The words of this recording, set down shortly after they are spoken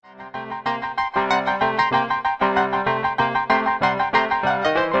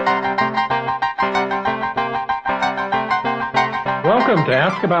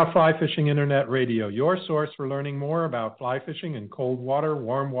Ask About Fly Fishing Internet Radio, your source for learning more about fly fishing in cold water,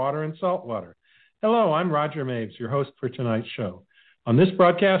 warm water, and salt water. Hello, I'm Roger Maves, your host for tonight's show. On this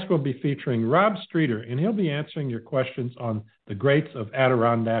broadcast, we'll be featuring Rob Streeter, and he'll be answering your questions on the greats of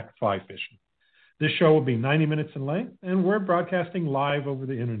Adirondack fly fishing. This show will be 90 minutes in length, and we're broadcasting live over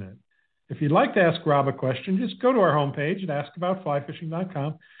the internet. If you'd like to ask Rob a question, just go to our homepage at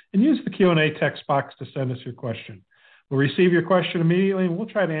askaboutflyfishing.com and use the Q&A text box to send us your question. We'll receive your question immediately, and we'll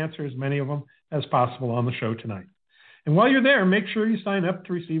try to answer as many of them as possible on the show tonight. And while you're there, make sure you sign up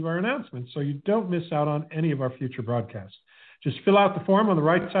to receive our announcements so you don't miss out on any of our future broadcasts. Just fill out the form on the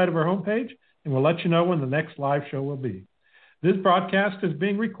right side of our homepage, and we'll let you know when the next live show will be. This broadcast is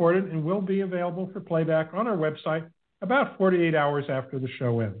being recorded and will be available for playback on our website about 48 hours after the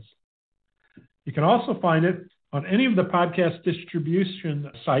show ends. You can also find it on any of the podcast distribution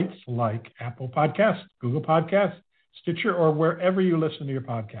sites like Apple Podcasts, Google Podcasts, Stitcher, or wherever you listen to your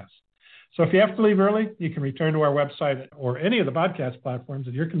podcasts. So if you have to leave early, you can return to our website or any of the podcast platforms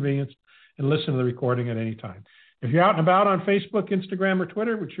at your convenience and listen to the recording at any time. If you're out and about on Facebook, Instagram, or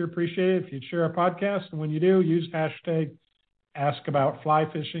Twitter, we'd sure appreciate it if you'd share our podcast. And when you do, use hashtag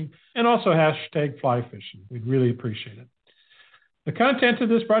 #AskAboutFlyFishing and also hashtag FlyFishing. We'd really appreciate it. The content of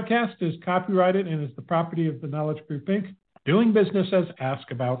this broadcast is copyrighted and is the property of the Knowledge Group, Inc., doing business as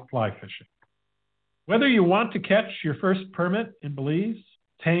Ask About Fly Fishing. Whether you want to catch your first permit in Belize,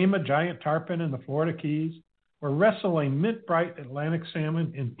 tame a giant tarpon in the Florida Keys, or wrestle a mint-bright Atlantic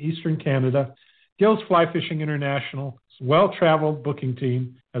salmon in eastern Canada, Gills Fly Fishing International's well-traveled booking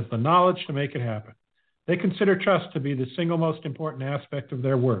team has the knowledge to make it happen. They consider trust to be the single most important aspect of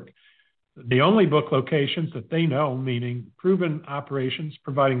their work. They only book locations that they know, meaning proven operations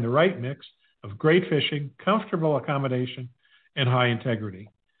providing the right mix of great fishing, comfortable accommodation, and high integrity.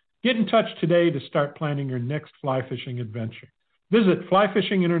 Get in touch today to start planning your next fly fishing adventure. Visit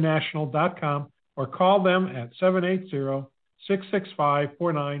flyfishinginternational.com or call them at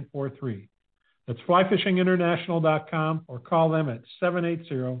 780-665-4943. That's flyfishinginternational.com or call them at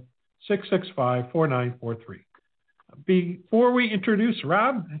 780-665-4943. Before we introduce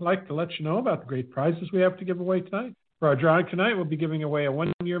Rob, I'd like to let you know about the great prizes we have to give away tonight. For our drawing tonight, we'll be giving away a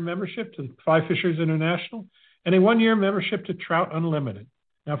one-year membership to Fly Fishers International and a one-year membership to Trout Unlimited.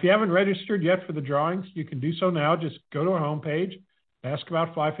 Now, if you haven't registered yet for the drawings, you can do so now. Just go to our homepage,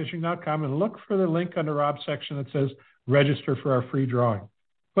 askaboutflyfishing.com, and look for the link under Rob's section that says register for our free drawing.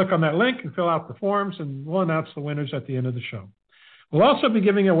 Click on that link and fill out the forms, and we'll announce the winners at the end of the show. We'll also be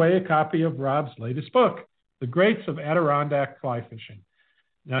giving away a copy of Rob's latest book, The Greats of Adirondack Fly Fishing.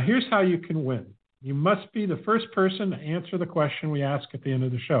 Now, here's how you can win. You must be the first person to answer the question we ask at the end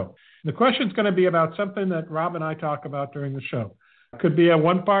of the show. The question's going to be about something that Rob and I talk about during the show. It could be a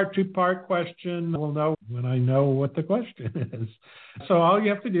one-part, two-part question. We'll know when I know what the question is. So all you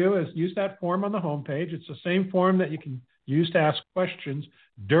have to do is use that form on the homepage. It's the same form that you can use to ask questions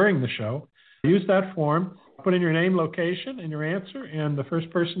during the show. Use that form, put in your name, location, and your answer, and the first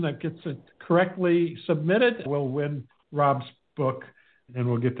person that gets it correctly submitted will win Rob's book, and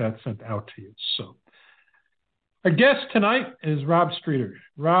we'll get that sent out to you. So our guest tonight is Rob Streeter.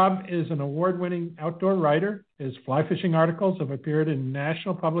 Rob is an award-winning outdoor writer. His fly fishing articles have appeared in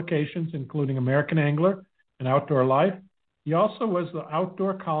national publications, including American Angler and Outdoor Life. He also was the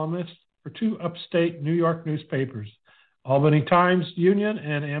outdoor columnist for two upstate New York newspapers, Albany Times-Union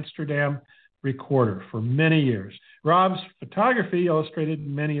and Amsterdam Recorder, for many years. Rob's photography illustrated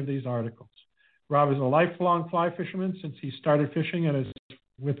many of these articles. Rob is a lifelong fly fisherman since he started fishing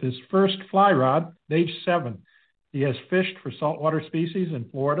with his first fly rod at age 7. He has fished for saltwater species in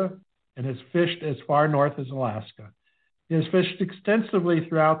Florida and has fished as far north as Alaska. He has fished extensively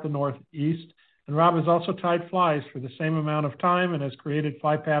throughout the Northeast, and Rob has also tied flies for the same amount of time and has created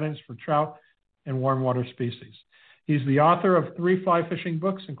fly patterns for trout and warm water species. He's the author of 3 fly fishing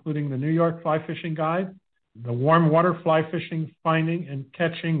books, including the New York Fly Fishing Guide, the Warm Water Fly Fishing Finding and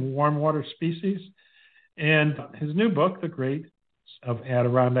Catching Warm Water Species, and his new book, The Greats of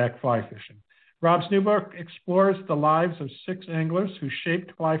Adirondack Fly Fishing. Rob's new book explores the lives of 6 anglers who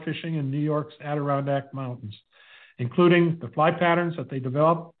shaped fly fishing in New York's Adirondack Mountains, including the fly patterns that they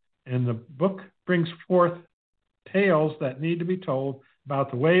developed, and the book brings forth tales that need to be told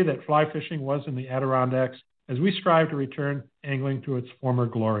about the way that fly fishing was in the Adirondacks as we strive to return angling to its former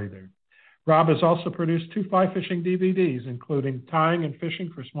glory there. Rob has also produced 2 fly fishing DVDs, including Tying and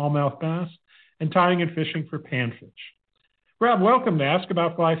Fishing for Smallmouth Bass and Tying and Fishing for Panfish. Rob, welcome to Ask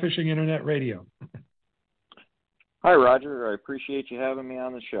About Fly Fishing Internet Radio. Hi, Roger. I appreciate you having me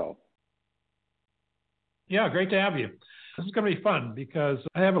on the show. Yeah, great to have you. This is going to be fun because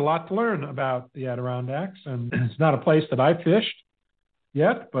I have a lot to learn about the Adirondacks, and it's not a place that I've fished.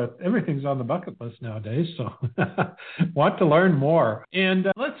 yet, but everything's on the bucket list nowadays, so want to learn more. And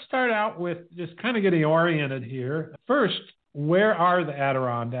let's start out with just kind of getting oriented here. First, where are the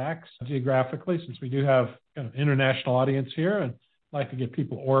Adirondacks geographically, since we do have kind of international audience here, and I'd like to get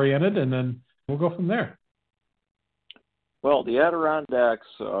people oriented, and then we'll go from there. Well, the Adirondacks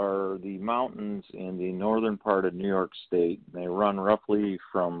are the mountains in the northern part of New York State. They run roughly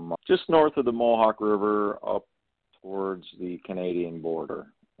from just north of the Mohawk River up towards the Canadian border.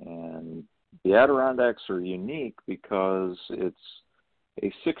 And the Adirondacks are unique because it's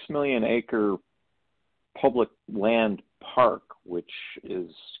a 6 million acre public land park, which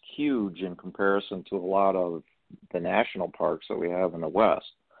is huge in comparison to a lot of the national parks that we have in the West.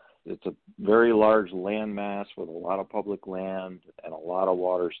 It's a very large landmass with a lot of public land and a lot of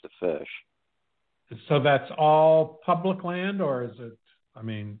waters to fish. So that's all public land, or is it,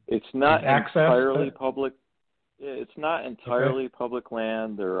 it's not entirely to... public. It's not entirely public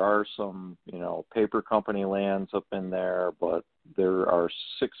land. There are some, paper company lands up in there, but there are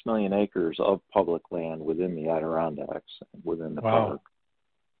 6 million acres of public land within the Adirondacks, within the park.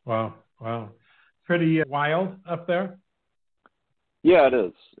 Wow. Pretty wild up there? Yeah, it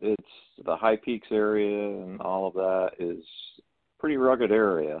is. It's the High Peaks area and all of that is pretty rugged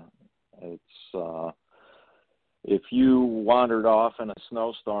area. It's if you wandered off in a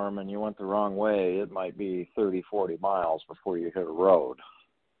snowstorm and you went the wrong way, it might be 30, 40 miles before you hit a road.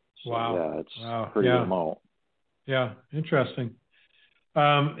 So, wow. Yeah, it's pretty remote. Yeah, interesting.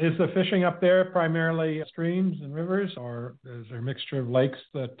 Is the fishing up there primarily streams and rivers, or is there a mixture of lakes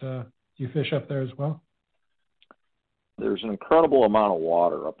that you fish up there as well? There's an incredible amount of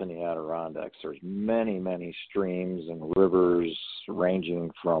water up in the Adirondacks. There's many, many streams and rivers ranging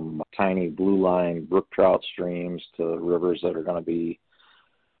from tiny blue line brook trout streams to rivers that are going to be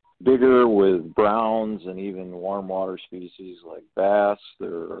bigger with browns and even warm water species like bass.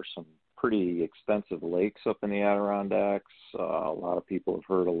 There are some pretty extensive lakes up in the Adirondacks. A lot of people have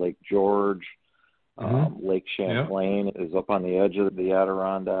heard of Lake George. Lake Champlain is up on the edge of the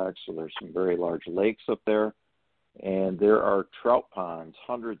Adirondacks, so there's some very large lakes up there. And there are trout ponds,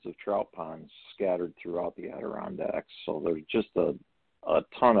 hundreds of trout ponds scattered throughout the Adirondacks. So there's just a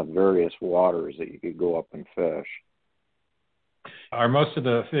ton of various waters that you could go up and fish. Are most of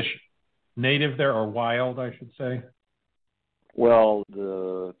the fish native there, or wild, I should say? Well,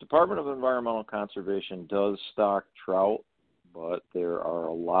 the Department of Environmental Conservation does stock trout, but there are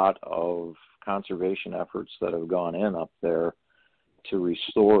a lot of conservation efforts that have gone in up there to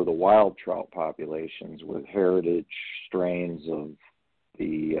restore the wild trout populations with heritage strains of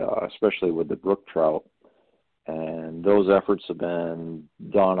the, especially with the brook trout. And those efforts have been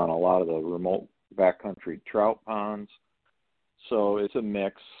done on a lot of the remote backcountry trout ponds. So it's a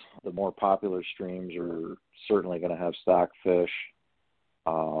mix. The more popular streams are certainly going to have stock fish.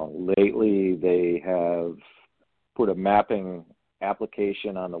 Lately, they have put a mapping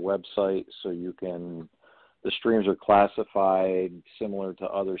application on the website so you can, the streams are classified similar to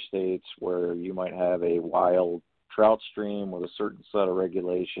other states where you might have a wild trout stream with a certain set of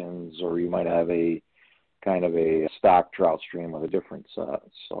regulations, or you might have a kind of a stock trout stream with a different set.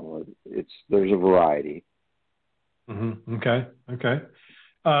 So there's a variety. Okay.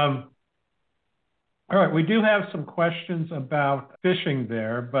 All right, we do have some questions about fishing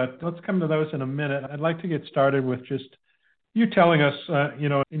there, but let's come to those in a minute. I'd like to get started with just you telling us,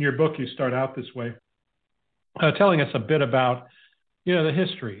 in your book you start out this way, telling us a bit about, the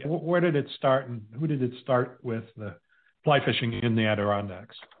history. Where did it start, and who did it start with, the fly fishing in the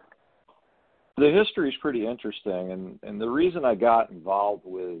Adirondacks? The history is pretty interesting, and the reason I got involved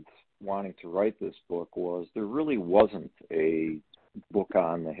with wanting to write this book was there really wasn't a book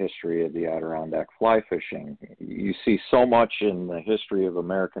on the history of the Adirondack fly fishing. You see so much in the history of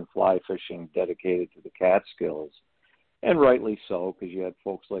American fly fishing dedicated to the Catskills, and rightly so, because you had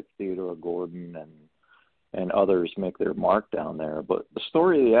folks like Theodore Gordon and others make their mark down there. But the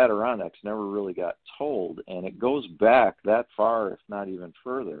story of the Adirondacks never really got told, and it goes back that far, if not even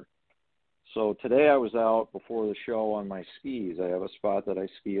further. So today I was out before the show on my skis. I have a spot that I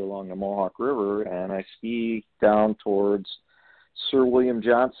ski along the Mohawk River, and I ski down towards Sir William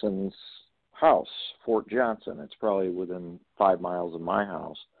Johnson's house, Fort Johnson. It's probably within 5 miles of my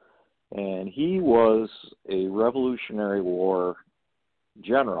house. And he was a Revolutionary War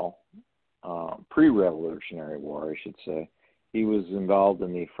general, pre-Revolutionary War, I should say. He was involved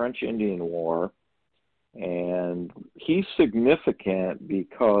in the French Indian War, and he's significant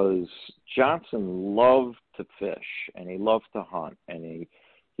because Johnson loved to fish, and he loved to hunt, and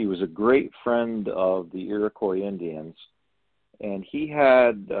he was a great friend of the Iroquois Indians, and he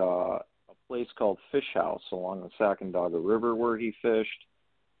had a place called Fish House along the Sacandaga River where he fished.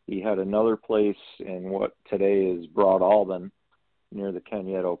 He had another place in what today is Broad Alden near the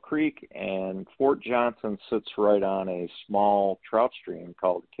Kenyeto Creek, and Fort Johnson sits right on a small trout stream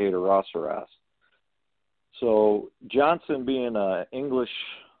called Caterosseras. So Johnson, being an English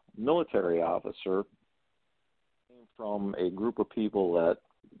military officer, came from a group of people that,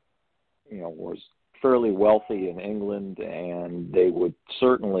 was fairly wealthy in England, and they would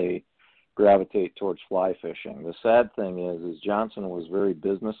certainly gravitate towards fly fishing. The sad thing is Johnson was very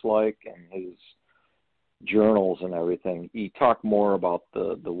businesslike, and his journals and everything, he talked more about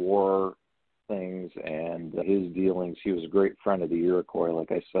the war things and his dealings. He was a great friend of the Iroquois,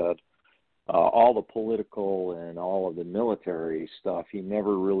 like I said. All the political and all of the military stuff, he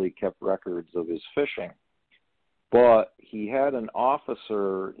never really kept records of his fishing. But he had an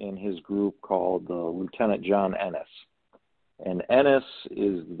officer in his group called Lieutenant John Ennis. And Ennis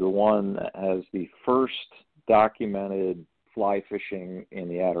is the one that has the first documented fly fishing in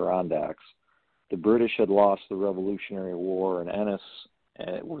the Adirondacks. The British had lost the Revolutionary War, and Ennis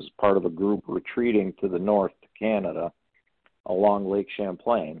was part of a group retreating to the north to Canada along Lake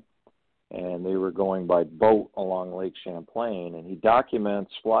Champlain. And they were going by boat along Lake Champlain. And he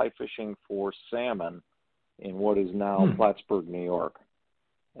documents fly fishing for salmon in what is now Plattsburgh, New York,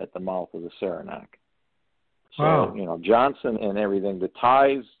 at the mouth of the Saranac. So, Wow. Johnson and everything, the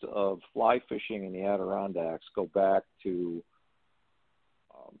ties of fly fishing in the Adirondacks go back to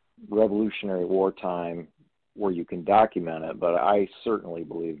Revolutionary War time where you can document it, but I certainly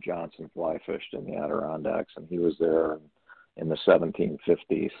believe Johnson fly fished in the Adirondacks, and he was there in the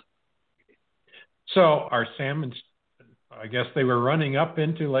 1750s. So our salmon, I guess they were running up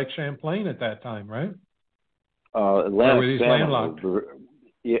into Lake Champlain at that time, right? Atlantic salmon.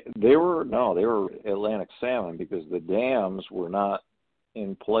 They were Atlantic salmon because the dams were not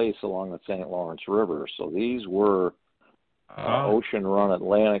in place along the St. Lawrence River. So these were ocean-run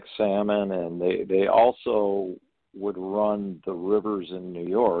Atlantic salmon, and they also would run the rivers in New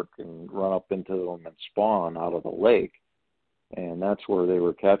York and run up into them and spawn out of the lake, and that's where they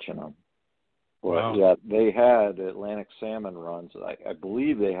were catching them. But yeah, they had Atlantic salmon runs. I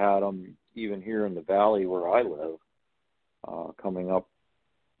believe they had them even here in the valley where I live, coming up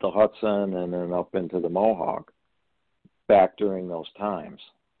the Hudson and then up into the Mohawk back during those times.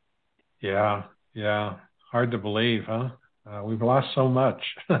 Yeah. Hard to believe, huh? We've lost so much.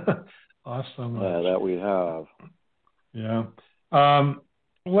 Yeah, that we have. Yeah.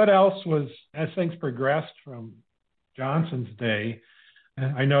 What else was, as things progressed from Johnson's day,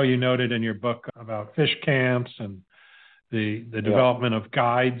 I know you noted in your book about fish camps and the development of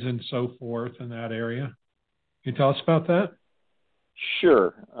guides and so forth in that area. Can you tell us about that?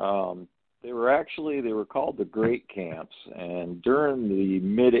 Sure. They were called the Great Camps, and during the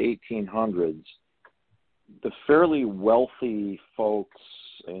mid-1800s, the fairly wealthy folks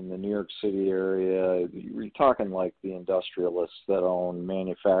in the New York City area, you're talking like the industrialists that own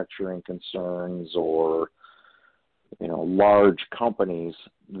manufacturing concerns or large companies,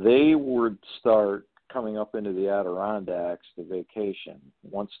 they would start coming up into the Adirondacks to vacation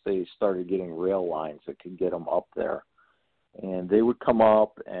once they started getting rail lines that could get them up there. And they would come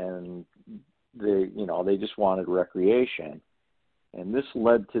up and they just wanted recreation. And this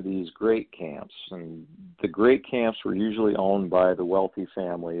led to these great camps. And the great camps were usually owned by the wealthy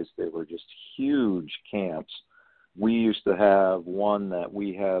families. They were just huge camps. We used to have one that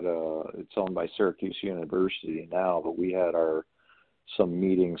we had, it's owned by Syracuse University now, but we had some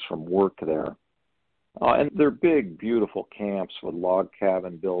meetings from work there. And they're big, beautiful camps with log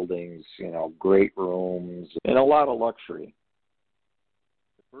cabin buildings, great rooms, and a lot of luxury.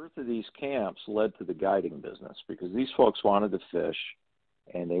 The birth of these camps led to the guiding business because these folks wanted to fish,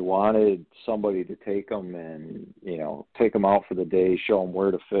 and they wanted somebody to take them and, take them out for the day, show them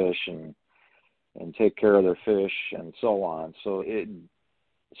where to fish and take care of their fish and so on. So it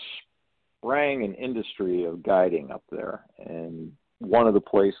sprang an industry of guiding up there. And one of the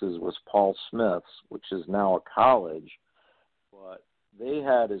places was Paul Smith's, which is now a college, but they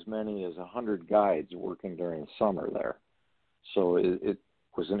had as many as 100 guides working during the summer there. So it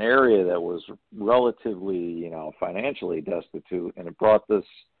was an area that was relatively, financially destitute, and it brought this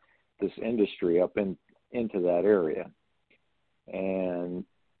industry up into that area. And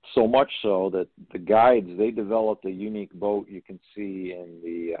so much so that the guides, they developed a unique boat you can see in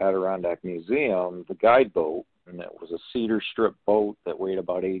the Adirondack Museum, the guide boat, and it was a cedar strip boat that weighed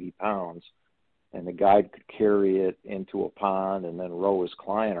about 80 pounds, and the guide could carry it into a pond and then row his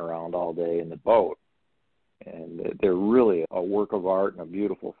client around all day in the boat. And they're really a work of art and a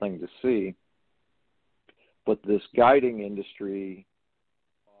beautiful thing to see. But this guiding industry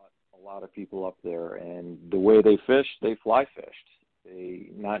brought a lot of people up there. And the way they fished, they fly fished. They,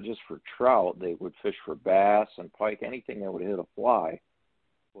 not just for trout, they would fish for bass and pike, anything that would hit a fly.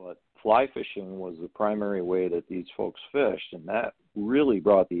 But fly fishing was the primary way that these folks fished, and that really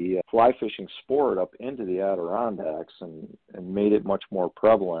brought the fly fishing sport up into the Adirondacks and made it much more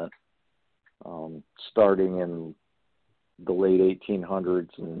prevalent, starting in the late 1800s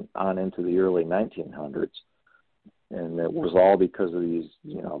and on into the early 1900s. And it was all because of these,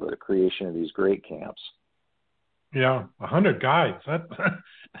 the creation of these great camps. Yeah, 100 guides.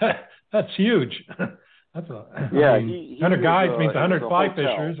 That's huge. That's a, yeah. 100 guides means 100 fly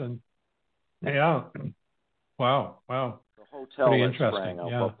fishers, and yeah, wow. The hotel pretty that interesting.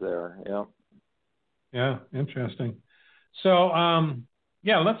 sprang up there. Yeah. Yeah, interesting. So,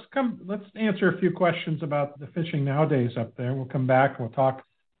 let's answer a few questions about the fishing nowadays up there. We'll come back and we'll talk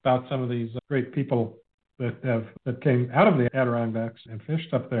about some of these great people that came out of the Adirondacks and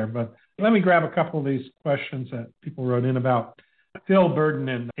fished up there. But let me grab a couple of these questions that people wrote in about. Phil Burden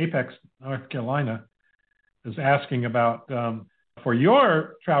in Apex, North Carolina, is asking about, for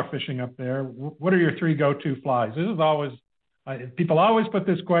your trout fishing up there, what are your 3 go-to flies? This is always, people always put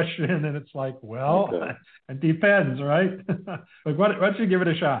this question, and it's like, well, okay. It depends, right? But why don't you give it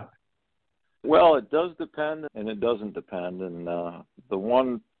a shot? Well, it does depend, and it doesn't depend. And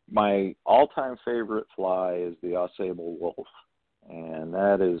my all-time favorite fly is the Ausable Wolf, and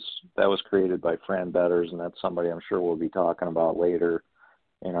that was created by Fran Betters, and that's somebody I'm sure we'll be talking about later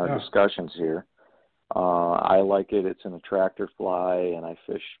in our discussions here. I like it. It's an attractor fly, and I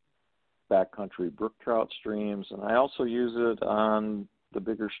fish backcountry brook trout streams, and I also use it on the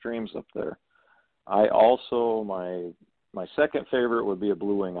bigger streams up there. I also, my second favorite would be a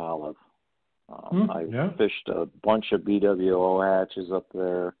blue wing olive. I fished a bunch of BWO hatches up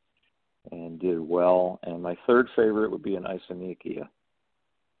there and did well. And my third favorite would be an Isonychia.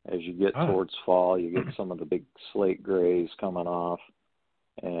 As you get towards fall, you get some of the big slate grays coming off,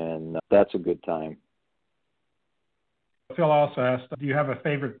 and that's a good time. Phil also asked, do you have a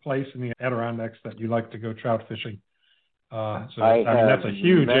favorite place in the Adirondacks that you like to go trout fishing? That's a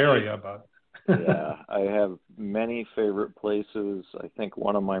huge area, but yeah, I have many favorite places. I think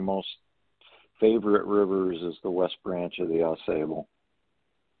one of my most favorite rivers is the West Branch of the Ausable.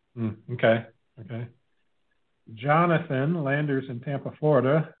 Okay. Jonathan Landers in Tampa,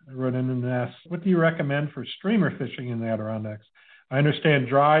 Florida, wrote in and asked, what do you recommend for streamer fishing in the Adirondacks? I understand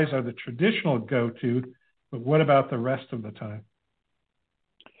dries are the traditional go-to, but what about the rest of the time?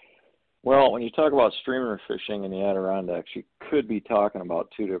 Well, when you talk about streamer fishing in the Adirondacks, you could be talking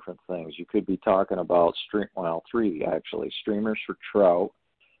about 2 different things. You could be talking about 3 actually: streamers for trout,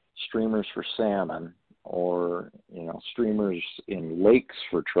 streamers for salmon, or streamers in lakes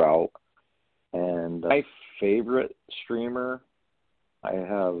for trout. And my favorite streamer, I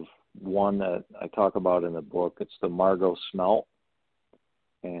have one that I talk about in the book. It's the Margot Smelt,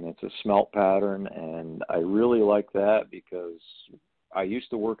 and it's a smelt pattern, and I really like that because I used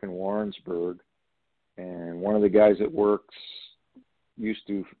to work in Warrensburg, and one of the guys that works used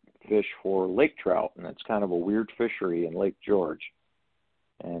to fish for lake trout, and it's kind of a weird fishery in Lake George.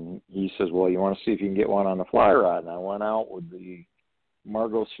 And he says, well, you want to see if you can get one on the fly rod? And I went out with the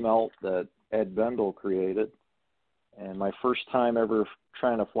Margot Smelt that Ed Bendel created, and my first time ever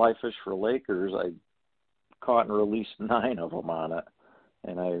trying to fly fish for Lakers, I caught and released 9 of them on it.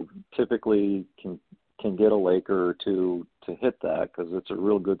 And I typically can get a Laker or 2 to hit that because it's a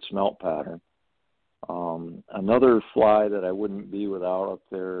real good smelt pattern. Another fly that I wouldn't be without up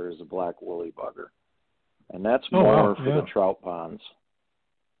there is a black woolly bugger. And that's more for the trout ponds,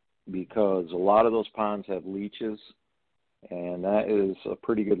 because a lot of those ponds have leeches, and that is a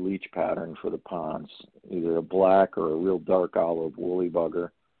pretty good leech pattern for the ponds, either a black or a real dark olive woolly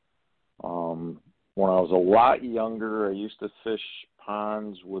bugger. When I was a lot younger, I used to fish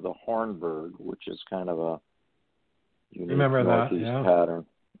ponds with a hornberg, which is kind of a unique northeast pattern.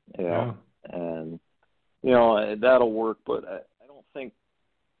 Yeah. And, that'll work, but I don't think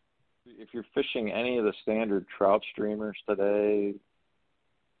if you're fishing any of the standard trout streamers today,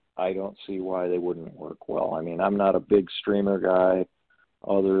 I don't see why they wouldn't work well. I mean, I'm not a big streamer guy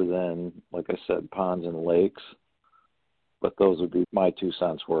other than, like I said, ponds and lakes, but those would be my 2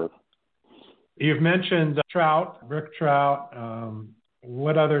 cents worth. You've mentioned trout, brook trout.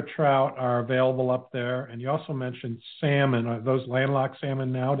 What other trout are available up there? And you also mentioned salmon. Are those landlocked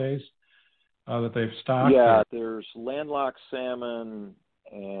salmon nowadays that they've stocked? Yeah, there's landlocked salmon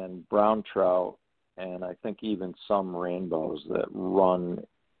and brown trout, and I think even some rainbows that run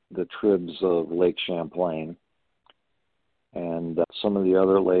the tribs of Lake Champlain. And some of the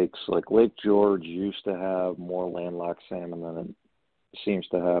other lakes, like Lake George, used to have more landlocked salmon than seems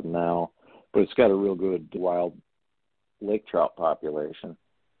to have now, but it's got a real good wild lake trout population.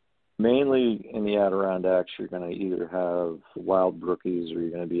 Mainly in the Adirondacks, you're going to either have wild brookies or you're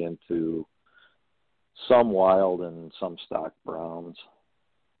going to be into some wild and some stock browns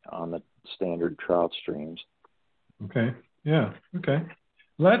on the standard trout streams. Okay. Yeah. Okay.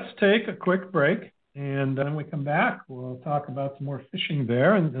 Let's take a quick break, and then when we come back, we'll talk about some more fishing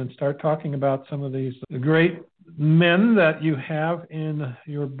there and start talking about some of these great men that you have in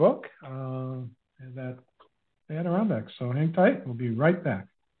your book that Adirondacks. So hang tight. We'll be right back.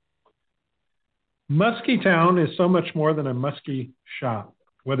 Muskie Town is so much more than a muskie shop.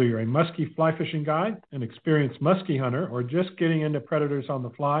 Whether you're a muskie fly fishing guide, an experienced muskie hunter, or just getting into predators on the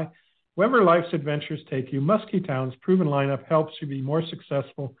fly, wherever life's adventures take you, Muskie Town's proven lineup helps you be more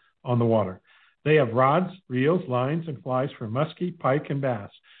successful on the water. They have rods, reels, lines, and flies for muskie, pike, and bass.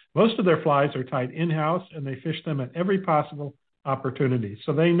 Most of their flies are tied in-house, and they fish them at every possible opportunity.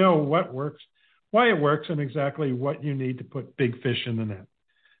 So they know what works, why it works, and exactly what you need to put big fish in the net.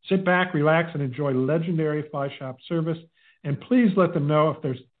 Sit back, relax, and enjoy legendary fly shop service. And please let them know if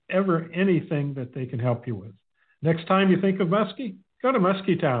there's ever anything that they can help you with. Next time you think of Muskie, go to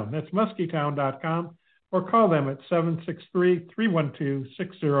Muskie Town. That's muskietown.com, or call them at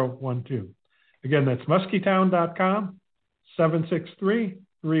 763-312-6012. Again, that's muskietown.com,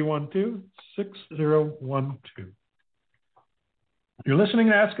 763-312-6012. You're listening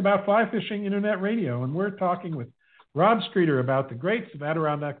to Ask About Fly Fishing Internet Radio, and we're talking with Rob Streeter about the greats of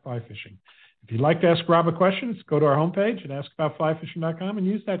Adirondack fly fishing. If you'd like to ask Rob a question, go to our homepage at askaboutflyfishing.com and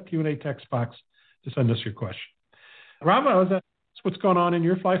use that Q&A text box to send us your question. Rob, that's what's going on in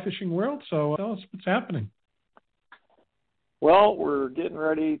your fly fishing world, so tell us what's happening. Well, we're getting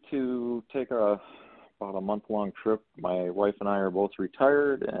ready to take about a month-long trip. My wife and I are both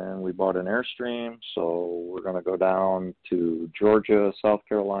retired, and we bought an Airstream, so we're going to go down to Georgia, South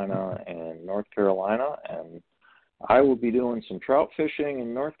Carolina, and North Carolina, and I will be doing some trout fishing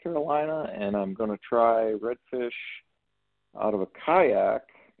in North Carolina, and I'm going to try redfish out of a kayak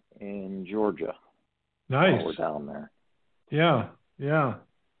in Georgia. Nice. While we're down there. Yeah.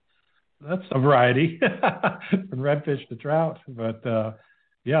 That's a variety from redfish to trout. But,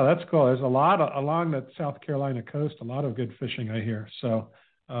 yeah, that's cool. There's a lot along the South Carolina coast, a lot of good fishing, I hear. So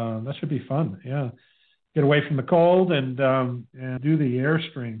that should be fun, yeah. Get away from the cold and do the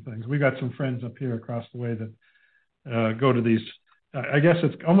Airstream things. We've got some friends up here across the way that go to these, I guess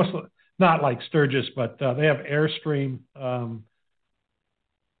it's almost not like Sturgis, but they have Airstream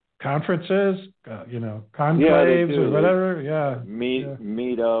conferences, conclaves or whatever. Yeah.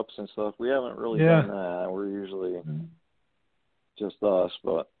 Meetups and stuff. We haven't really done that. We're usually just us,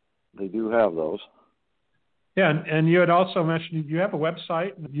 but they do have those. Yeah, and you had also mentioned you have a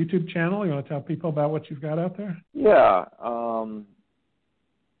website and a YouTube channel. You want to tell people about what you've got out there? Yeah.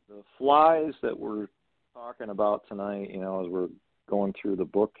 The flies that we're talking about tonight, as we're going through the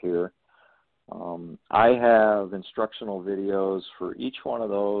book here, I have instructional videos for each one of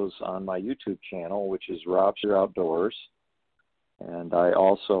those on my YouTube channel, which is Rob Streeter Outdoors. And I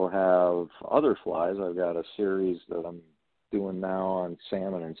also have other flies. I've got a series that I'm doing now on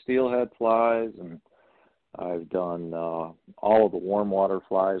salmon and steelhead flies, and I've done all of the warm water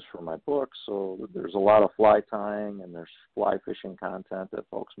flies for my book. So there's a lot of fly tying, and there's fly fishing content that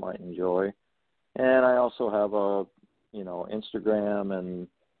folks might enjoy. And I also have Instagram and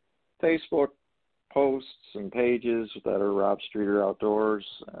Facebook posts and pages that are Rob Streeter Outdoors.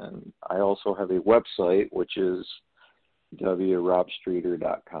 And I also have a website, which is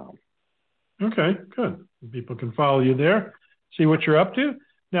wrobstreeter.com. Okay, good. People can follow you there, see what you're up to.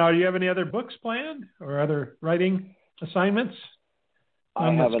 Now, do you have any other books planned or other writing assignments?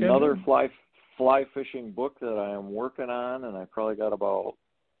 I have another fly fishing book that I am working on, and I probably got about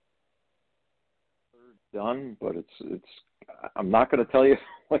done, but it's I'm not going to tell you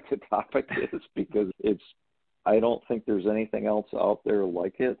what the topic is because I don't think there's anything else out there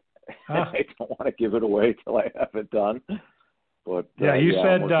like it. I don't want to give it away till I have it done. But you said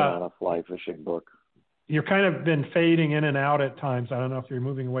I'm working on a fly fishing book. You've kind of been fading in and out at times. I don't know if you're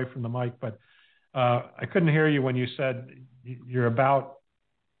moving away from the mic, but I couldn't hear you when you said you're about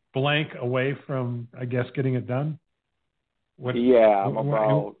blank away from, I guess, getting it done. I'm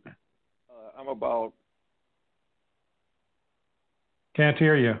about. Can't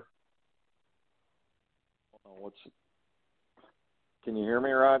hear you. Can you hear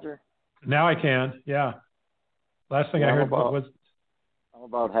me, Roger? Now I can. Yeah. Last thing I heard was. I'm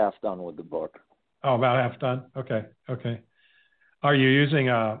about half done with the book. Oh, about half done. Okay. Are you using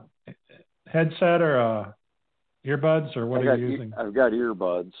a headset or earbuds, or what are you using? I've got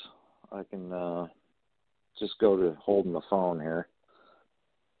earbuds. I can just go to holding the phone here.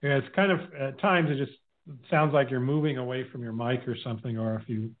 Yeah, it's kind of, at times it just sounds like you're moving away from your mic or something, or if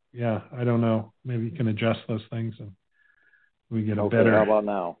you, yeah, I don't know. Maybe you can adjust those things and we get a Okay, better. how about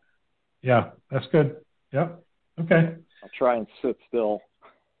now? Yeah, that's good. Yep. Okay. I'll try and sit still.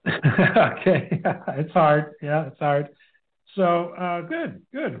 Okay. It's hard. Yeah, it's hard. So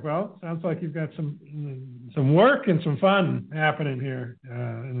good. Well, sounds like you've got some work and some fun happening here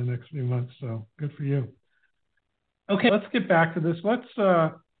in the next few months. So good for you. Okay, let's get back to this. Let's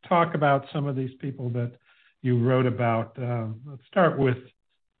talk about some of these people that you wrote about. Let's start with,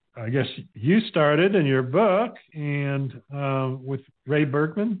 I guess you started in your book and with Ray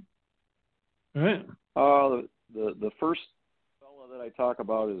Bergman. All right. The first fellow that I talk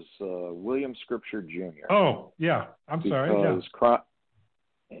about is William Scripture Jr. Oh, yeah. I'm sorry. Yeah.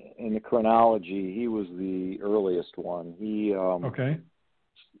 In the chronology, he was the earliest one. Okay.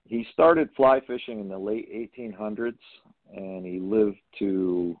 He started fly fishing in the late 1800s, and he lived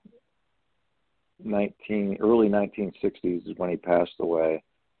to early 1960s is when he passed away.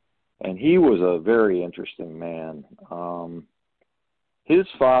 And he was a very interesting man. His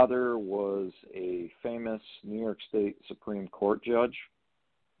father was a famous New York State Supreme Court judge,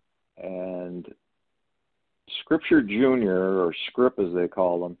 and Scripture Jr., or Scrip as they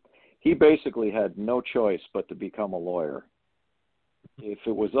call him, he basically had no choice but to become a lawyer. If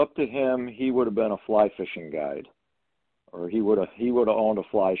it was up to him, he would have been a fly fishing guide, or he would have owned a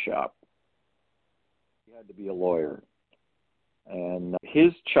fly shop. He had to be a lawyer. And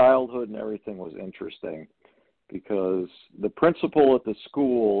his childhood and everything was interesting because the principal at the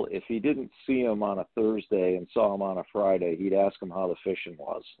school, if he didn't see him on a Thursday and saw him on a Friday, he'd ask him how the fishing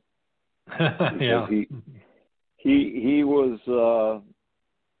was. Yeah. He was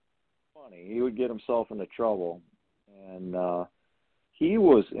funny. He would get himself into trouble. And he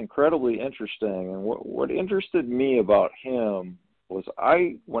was incredibly interesting. And what interested me about him was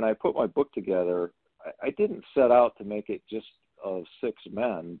when I put my book together, I didn't set out to make it just of 6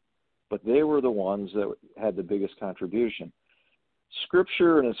 men, but they were the ones that had the biggest contribution.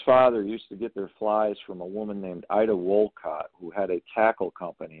 Scripture and his father used to get their flies from a woman named Ida Wolcott, who had a tackle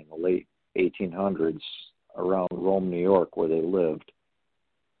company in the late 1800s around Rome, New York, where they lived.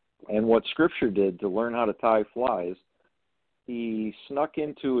 And what Scripture did to learn how to tie flies, he snuck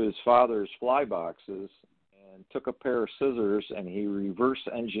into his father's fly boxes and took a pair of scissors and he reverse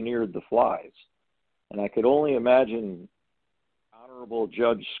engineered the flies. And I could only imagine Honorable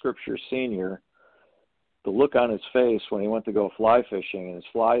Judge Scripture Sr., the look on his face when he went to go fly fishing and his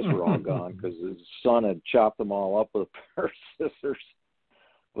flies were all gone because his son had chopped them all up with a pair of scissors.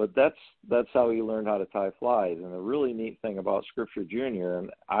 But that's how he learned how to tie flies. And the really neat thing about Scripture Jr.,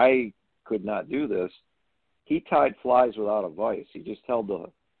 and I could not do this, he tied flies without a vise. He just held the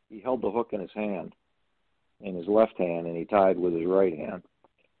hook in his hand, in his left hand, and he tied with his right hand.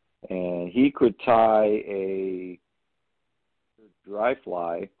 And he could tie a dry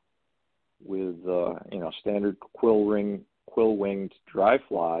fly with standard quill-winged dry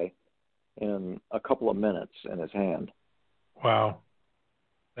fly in a couple of minutes in his hand. Wow.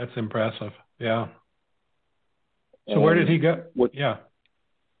 That's impressive. Yeah. So where did he go? Yeah.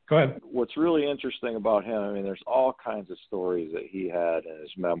 Go ahead. What's really interesting about him, I mean, there's all kinds of stories that he had in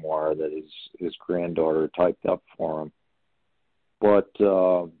his memoir that his granddaughter typed up for him. But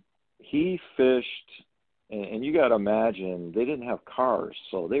he fished, and you got to imagine, they didn't have cars,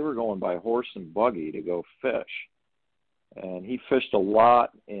 so they were going by horse and buggy to go fish. And he fished a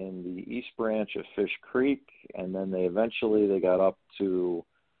lot in the East Branch of Fish Creek, and then they got up to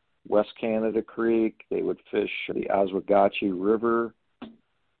West Canada Creek. They would fish the Oswegatchie River,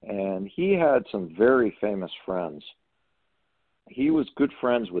 and he had some very famous friends. He was good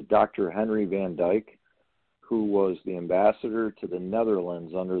friends with Dr. Henry Van Dyke, who was the ambassador to the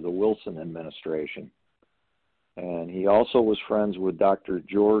Netherlands under the Wilson administration. And he also was friends with Dr.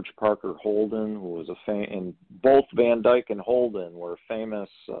 George Parker Holden, who was and both Van Dyke and Holden were famous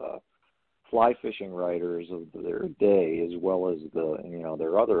fly fishing writers of their day, as well as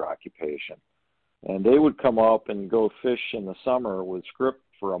their other occupation. And they would come up and go fish in the summer with Scrip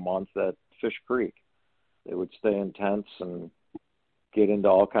for a month at Fish Creek. They would stay in tents and get into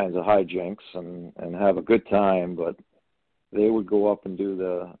all kinds of hijinks and have a good time, but they would go up and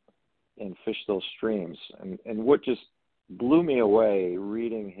and fish those streams. And what just blew me away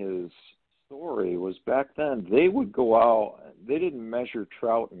reading his story was back then they would go out, they didn't measure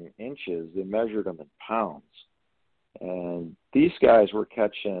trout in inches, they measured them in pounds. And these guys were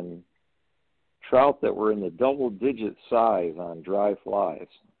catching trout that were in the double-digit size on dry flies,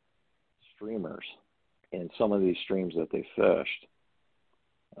 streamers, in some of these streams that they fished.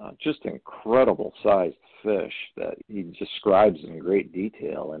 just incredible sized fish that he describes in great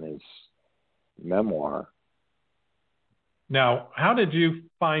detail in his memoir. Now, how did you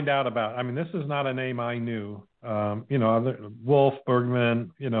find out about? I mean, this is not a name I knew. Wolf,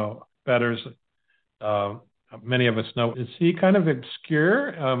 Bergman, Betters. Many of us know. Is he kind of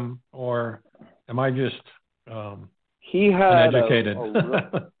obscure, or am I just he had uneducated?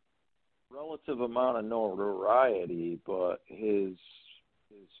 a relative amount of notoriety, but his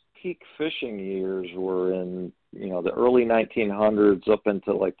peak fishing years were in the early 1900s up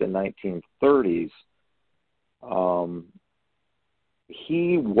into like the 1930s.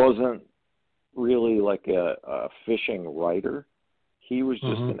 He wasn't really like a fishing writer. He was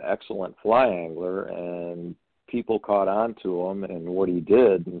just an excellent fly angler, and people caught on to him and what he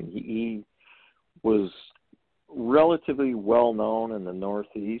did. And he was relatively well known in the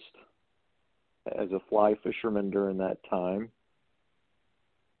Northeast as a fly fisherman during that time.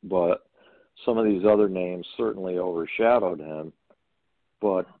 But some of these other names certainly overshadowed him.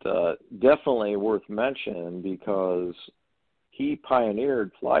 But definitely worth mentioning because he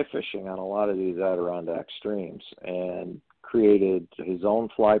pioneered fly fishing on a lot of these Adirondack streams and created his own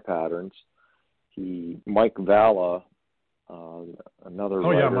fly patterns. Mike Valla, another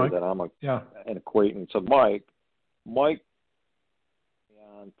writer that I'm an acquaintance of Mike on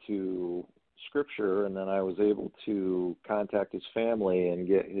to Scripture, and then I was able to contact his family and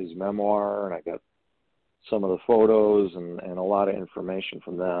get his memoir, and I got some of the photos and a lot of information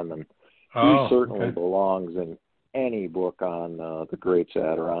from them. And he certainly belongs in any book on the Greats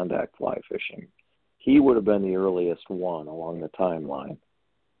Adirondack fly fishing. He would have been the earliest one along the timeline.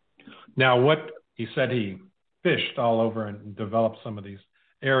 Now, he said he fished all over and developed some of these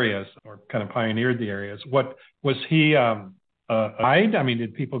areas, or kind of pioneered the areas. What was he a guide? I mean,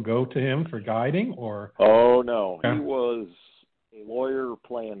 did people go to him for guiding, or? Oh no, he was a lawyer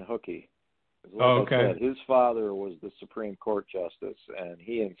playing hooky. Like I said, his father was the Supreme Court justice, and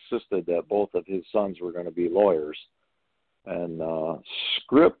he insisted that both of his sons were going to be lawyers. And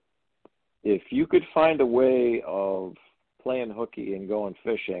Scrip, if you could find a way of playing hooky and going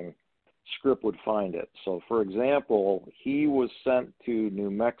fishing, Scrip would find it. So, for example, he was sent to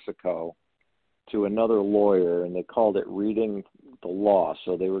New Mexico to another lawyer, and they called it reading the law.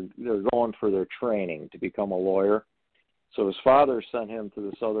 So they were going for their training to become a lawyer. So his father sent him to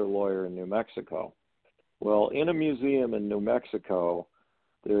this other lawyer in New Mexico. Well, in a museum in New Mexico,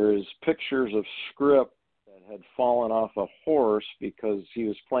 there's pictures of Scrip that had fallen off a horse because he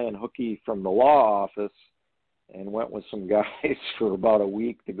was playing hooky from the law office and went with some guys for about a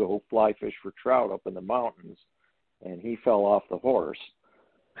week to go fly fish for trout up in the mountains, and he fell off the horse.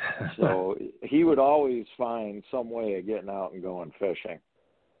 So he would always find some way of getting out and going fishing.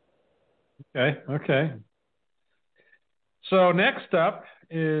 Okay. So next up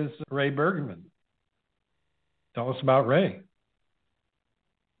is Ray Bergman. Tell us about Ray.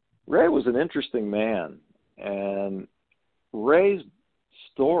 Ray was an interesting man, and Ray's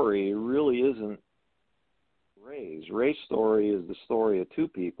story really isn't Ray's. Ray's story is the story of two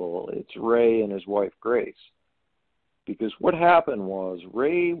people. It's Ray and his wife, Grace. Because what happened was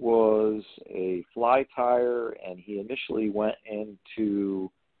Ray was a fly tyer, and he initially went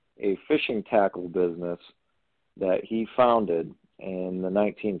into a fishing tackle business that he founded in the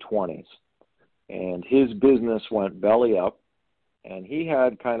 1920s. And his business went belly up, and he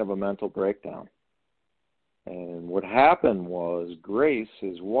had kind of a mental breakdown. And what happened was Grace,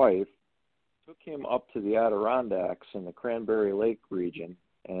 his wife, took him up to the Adirondacks in the Cranberry Lake region,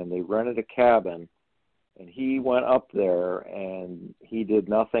 and they rented a cabin, and he went up there, and he did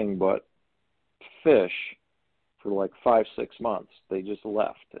nothing but fish for like 5-6 months. They just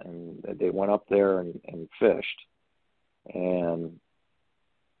left, and they went up there and fished. And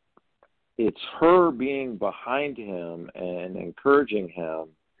it's her being behind him and encouraging him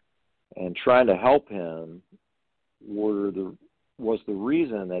and trying to help him was the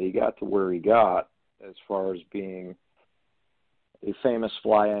reason that he got to where he got as far as being a famous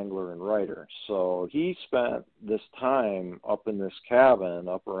fly angler and writer. So he spent this time up in this cabin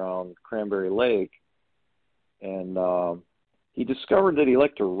up around Cranberry Lake, and he discovered that he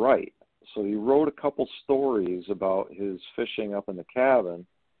liked to write. So he wrote a couple stories about his fishing up in the cabin.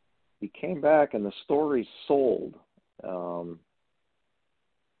 He came back, and the stories sold.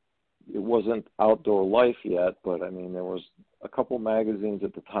 It wasn't Outdoor Life yet, but I mean, there was a couple magazines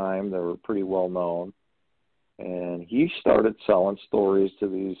at the time that were pretty well known. And he started selling stories to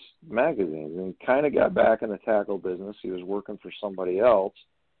these magazines, and he kind of got back in the tackle business. He was working for somebody else.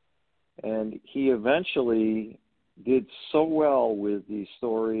 And he eventually did so well with these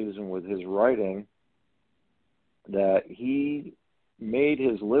stories and with his writing that he made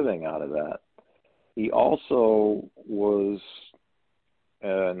his living out of that. He also was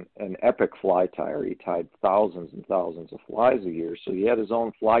an epic fly tyer. He tied thousands and thousands of flies a year, so he had his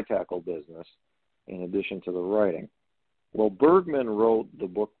own fly tackle business in addition to the writing. Well, Bergman wrote the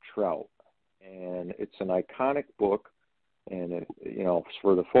book Trout, and it's an iconic book. And,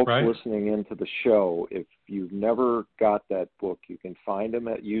 for the folks listening into the show, if you've never got that book, you can find them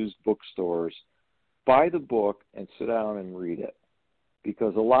at used bookstores. Buy the book and sit down and read it.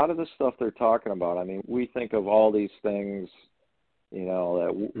 Because a lot of the stuff they're talking about, I mean, we think of all these things,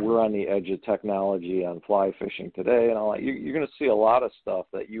 that we're on the edge of technology on fly fishing today and all that. You're going to see a lot of stuff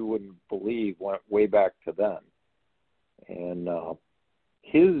that you wouldn't believe went way back to then. And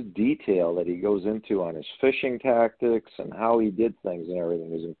his detail that he goes into on his fishing tactics and how he did things and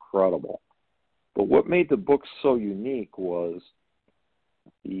everything is incredible. But what made the book so unique was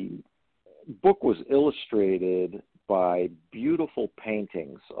the book was illustrated by beautiful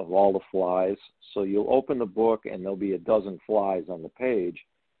paintings of all the flies. So you'll open the book and there'll be a dozen flies on the page,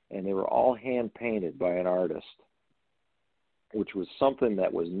 and they were all hand painted by an artist, which was something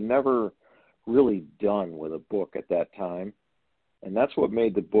that was never really done with a book at that time. And that's what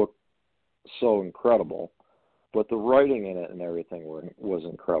made the book so incredible. But the writing in it and everything was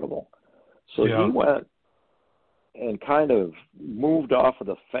incredible. So he went and kind of moved off of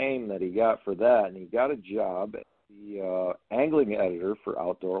the fame that he got for that, and he got a job as the angling editor for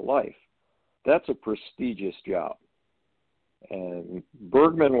Outdoor Life. That's a prestigious job. And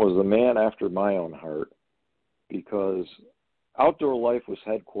Bergman was a man after my own heart, because Outdoor Life was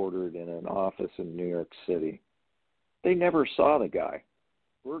headquartered in an office in New York City. They never saw the guy.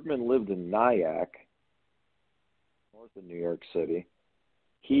 Bergman lived in Nyack, north of New York City.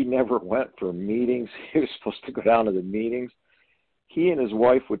 He never went for meetings. He was supposed to go down to the meetings. He and his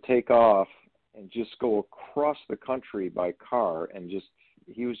wife would take off and just go across the country by car, and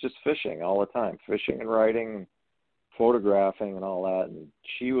he was just fishing all the time, fishing and writing, photographing and all that. And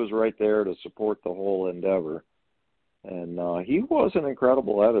she was right there to support the whole endeavor. And he was an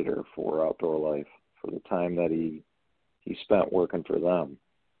incredible editor for Outdoor Life for the time that he spent working for them.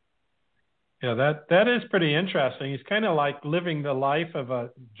 Yeah, that is pretty interesting. He's kind of like living the life of a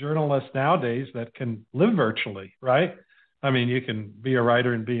journalist nowadays that can live virtually, right? I mean, you can be a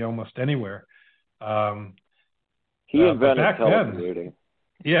writer and be almost anywhere. He invented television.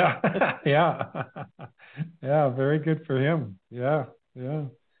 Yeah, yeah. Yeah, very good for him. Yeah.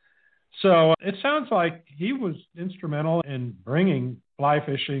 So it sounds like he was instrumental in bringing fly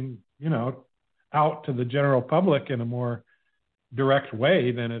fishing, out to the general public in a more direct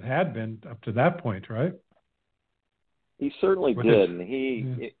way than it had been up to that point, right? He certainly did. And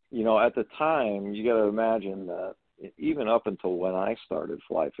he, at the time, you got to imagine that even up until when I started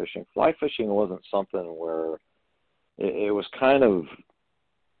fly fishing wasn't something where it was kind of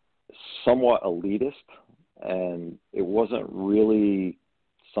somewhat elitist, and it wasn't really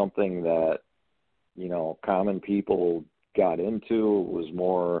something that, common people got into. It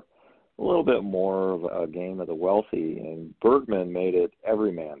was a little bit more of a game of the wealthy, and Bergman made it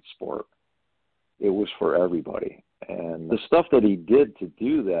everyman's sport. It was for everybody. And the stuff that he did to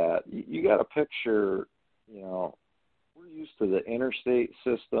do that, you got to picture, we're used to the interstate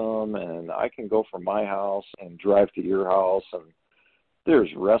system, and I can go from my house and drive to your house, and there's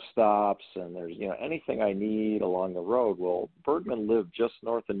rest stops, and there's, anything I need along the road. Well, Bergman lived just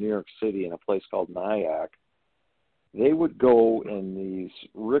north of New York City in a place called Nyack. They would go in these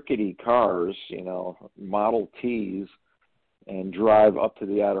rickety cars, Model Ts, and drive up to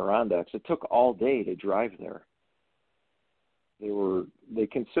the Adirondacks. It took all day to drive there. They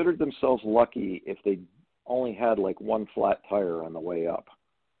considered themselves lucky if they only had like one flat tire on the way up.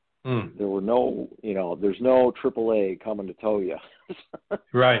 There were no, there's no AAA coming to tow you.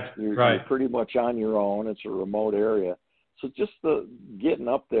 Right. You're pretty much on your own. It's a remote area. So just the getting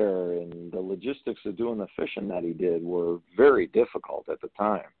up there and the logistics of doing the fishing that he did were very difficult at the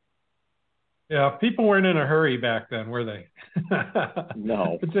time. Yeah, people weren't in a hurry back then, were they?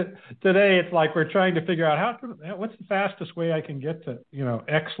 No. Today, it's like we're trying to figure out what's the fastest way I can get to,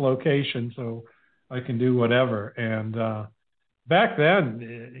 X location so I can do whatever. And back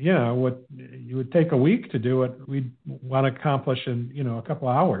then, what you would take a week to do what we'd want to accomplish in, a couple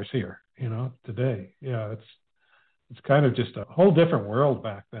of hours here, today. Yeah, it's kind of just a whole different world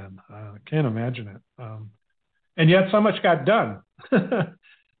back then. I can't imagine it. And yet so much got done.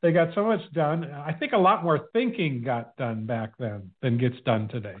 They got so much done. I think a lot more thinking got done back then than gets done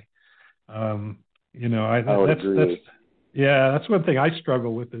today. I would agree. That's one thing I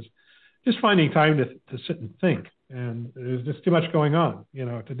struggle with is just finding time to sit and think. And there's just too much going on,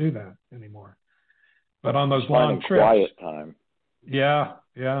 to do that anymore. But on those long trips, quiet time. Yeah,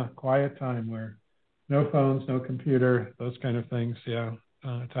 yeah, quiet time where no phones, no computer, those kind of things. Yeah,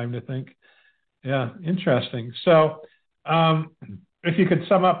 time to think. Yeah, interesting. So, um, if you could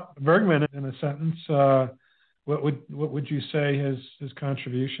sum up Bergman in a sentence, what would you say his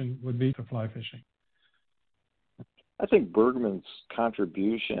contribution would be to fly fishing? I think Bergman's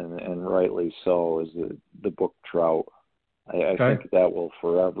contribution, and rightly so, is the book Trout. I Okay. think that will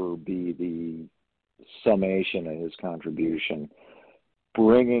forever be the summation of his contribution.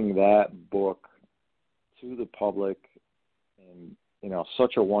 Bringing that book to the public, and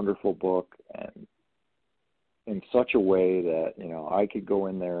such a wonderful book, and in such a way that I could go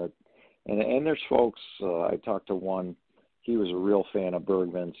in there, and there's folks. I talked to one. He was a real fan of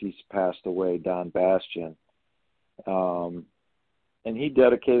Bergman's. He's passed away, Don Bastian. And he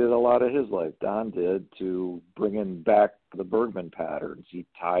dedicated a lot of his life, Don did, to bringing back the Bergman patterns. He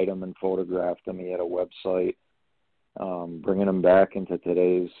tied them and photographed them. He had a website, bringing them back into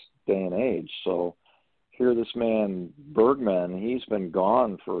today's day and age. So here this man, Bergman, he's been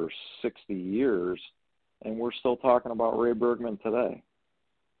gone for 60 years, and we're still talking about Ray Bergman today.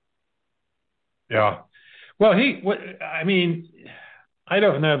 Yeah. Well, I mean, I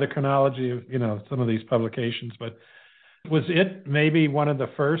don't know the chronology of, some of these publications, but was it maybe one of the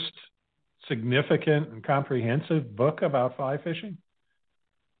first significant and comprehensive book about fly fishing?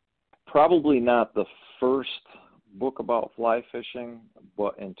 Probably not the first book about fly fishing,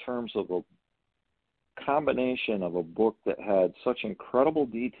 but in terms of a combination of a book that had such incredible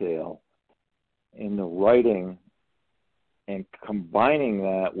detail in the writing and combining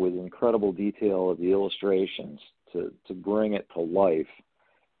that with incredible detail of the illustrations to bring it to life,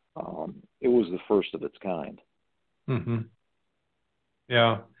 it was the first of its kind. Mm-hmm.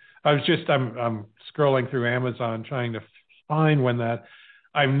 Yeah. I'm scrolling through Amazon trying to find when that.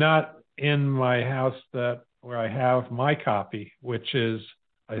 I'm not in my house where I have my copy, which is,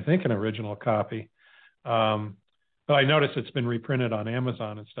 I think, an original copy. But I noticed it's been reprinted on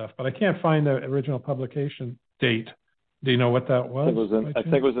Amazon and stuff, but I can't find the original publication date. Do you know what that was? I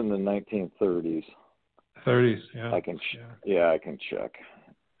think it was in the 1930s. 30s, yeah. I can check.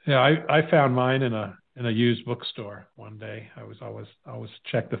 Yeah, I found mine in a used bookstore one day. I was always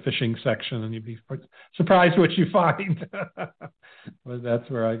check the fishing section, and you'd be surprised what you find. But that's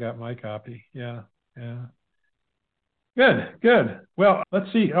where I got my copy. Yeah, yeah. Good. Well,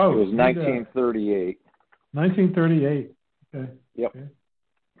 let's see. Oh, it was 1938. 1938. Okay. Yep. Okay.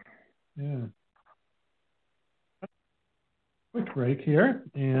 Yeah. Quick break here,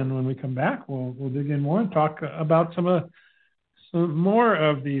 and when we come back, we'll dig in more and talk about some more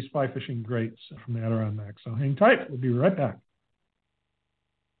of these fly fishing greats from the Adirondack. So hang tight. We'll be right back.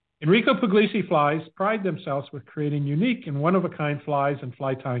 Enrico Puglisi Flies pride themselves with creating unique and one-of-a-kind flies and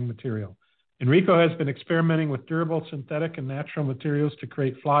fly tying material. Enrico has been experimenting with durable synthetic and natural materials to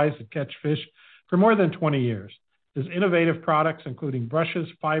create flies that catch fish for more than 20 years. His innovative products, including brushes,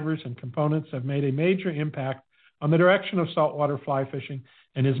 fibers, and components, have made a major impact on the direction of saltwater fly fishing,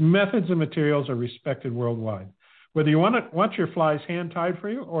 and his methods and materials are respected worldwide. Whether you want your flies hand-tied for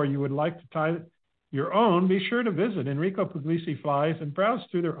you or you would like to tie your own, be sure to visit Enrico Puglisi Flies and browse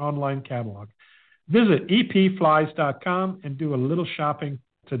through their online catalog. Visit epflies.com and do a little shopping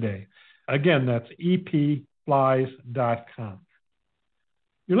today. Again, that's epflies.com.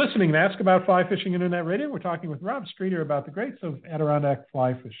 You're listening to Ask About Fly Fishing Internet Radio. We're talking with Rob Streeter about the greats of Adirondack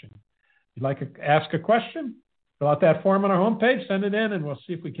fly fishing. If you'd like to ask a question, fill out that form on our homepage, send it in, and we'll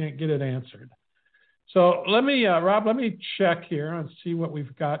see if we can't get it answered. So Rob, let me check here and see what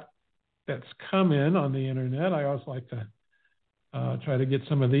we've got that's come in on the internet. I always like to try to get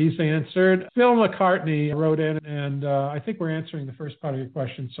some of these answered. Phil McCartney wrote in, and I think we're answering the first part of your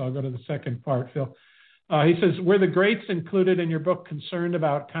question, so I'll go to the second part, Phil. He says, were the greats included in your book concerned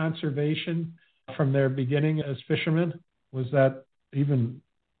about conservation from their beginning as fishermen? Was that even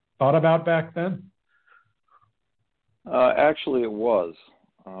thought about back then? Actually, it was.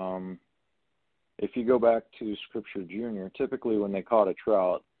 If you go back to Scripture Junior, typically when they caught a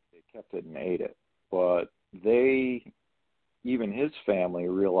trout, they kept it and ate it. But even his family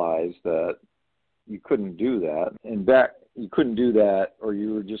realized that you couldn't do that. In fact, you couldn't do that or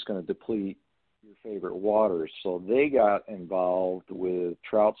you were just going to deplete your favorite waters. So they got involved with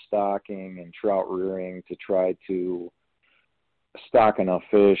trout stocking and trout rearing to try to stock enough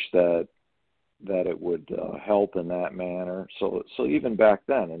fish that it would help in that manner. So even back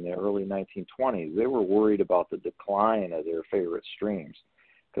then, in the early 1920s, they were worried about the decline of their favorite streams.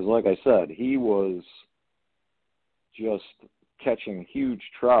 Because like I said, he was just catching huge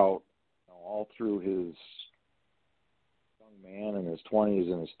trout all through his young man in his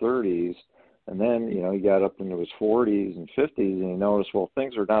 20s and his 30s, And then, he got up into his 40s and 50s, and he noticed, well,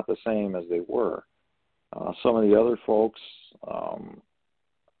 things are not the same as they were. Some of the other folks,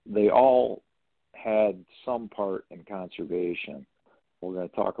 they all had some part in conservation. We're going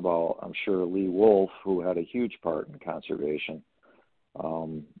to talk about, I'm sure, Lee Wulff, who had a huge part in conservation.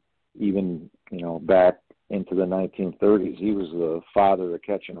 Even, back into the 1930s, he was the father of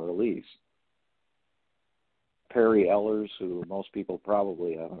catch and release. Perry Ellers, who most people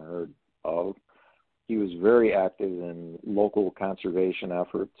probably haven't heard of, he was very active in local conservation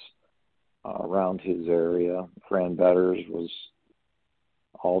efforts around his area. Fran Betters was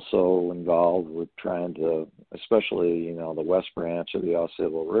also involved with trying to, especially, the West Branch of the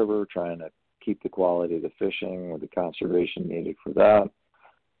Au River, trying to keep the quality of the fishing with the conservation needed for that.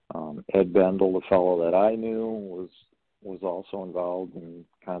 Ed Bendel, the fellow that I knew, was also involved in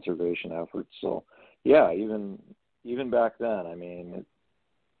conservation efforts. So, yeah, even back then,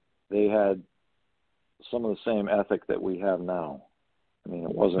 they had some of the same ethic that we have now.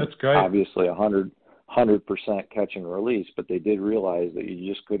 It wasn't obviously 100% catch and release, but they did realize that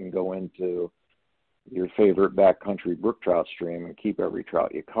you just couldn't go into your favorite backcountry brook trout stream and keep every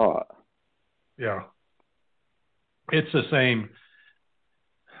trout you caught. Yeah. It's the same.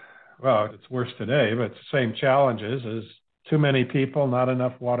 Well, it's worse today, but it's the same challenges as too many people, not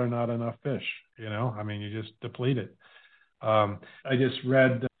enough water, not enough fish. You just deplete it. I just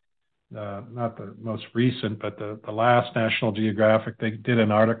read, not the most recent, but the last National Geographic, they did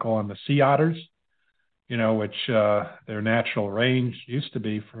an article on the sea otters, which their natural range used to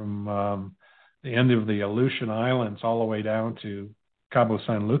be from the end of the Aleutian Islands all the way down to Cabo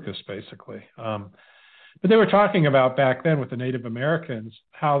San Lucas, basically. But they were talking about back then with the Native Americans,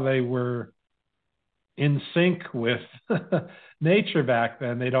 how they were in sync with nature back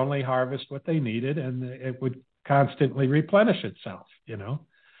then. They'd only harvest what they needed, and it would constantly replenish itself,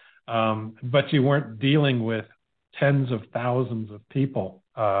 But you weren't dealing with tens of thousands of people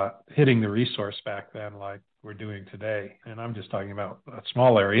hitting the resource back then like we're doing today. And I'm just talking about a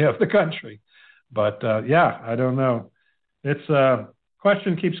small area of the country. But, I don't know. It's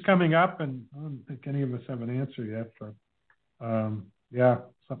question keeps coming up, and I don't think any of us have an answer yet. But,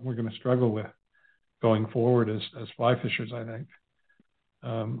 something we're going to struggle with going forward as fly fishers, I think.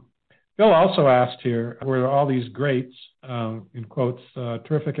 Bill also asked here, were all these greats, in quotes,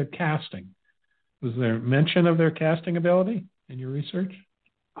 terrific at casting? Was there mention of their casting ability in your research?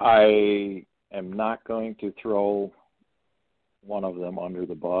 I am not going to throw one of them under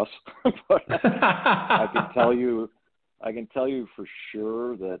the bus, but I can tell you for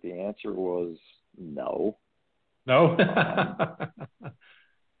sure that the answer was no. No.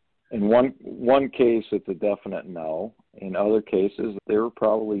 In one case, it's a definite no. In other cases, they were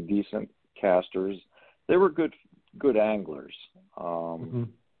probably decent casters. They were good anglers.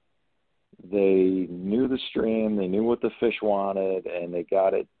 They knew the stream, they knew what the fish wanted, and they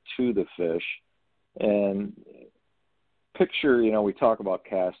got it to the fish. And picture, we talk about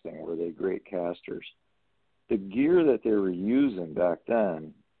casting, were they great casters? The gear that they were using back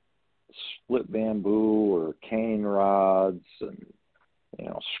then, split bamboo or cane rods, and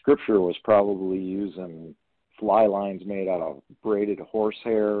Scripture was probably using fly lines made out of braided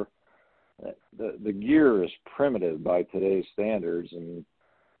horsehair. The gear is primitive by today's standards, and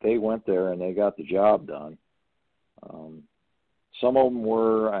they went there and they got the job done. Some of them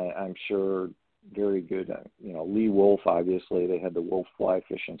were, I'm sure, very good. Lee Wulff, obviously, they had the Wulff Fly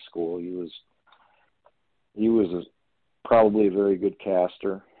Fishing School. He was probably a very good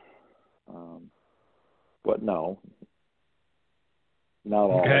caster, but no.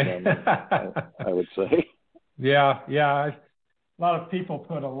 Not all of them, I would say. Yeah. A lot of people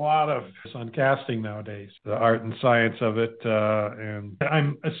put a lot of on casting nowadays, the art and science of it. And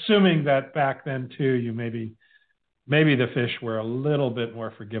I'm assuming that back then, too, maybe the fish were a little bit more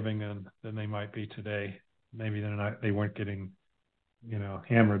forgiving than they might be today. Maybe they weren't getting,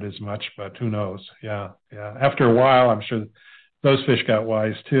 hammered as much, but who knows? Yeah. After a while, I'm sure those fish got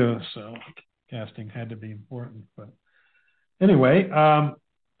wise, too. So casting had to be important, but. Anyway,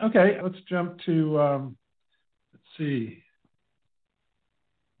 okay, let's jump to, let's see.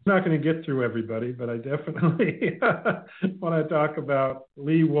 I'm not going to get through everybody, but I definitely want to talk about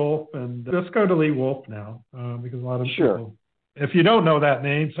Lee Wulff. And let's go to Lee Wulff now, because a lot of people, if you don't know that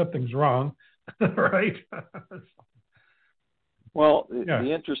name, something's wrong, right? Well,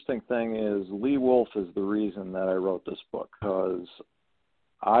 the interesting thing is Lee Wulff is the reason that I wrote this book, because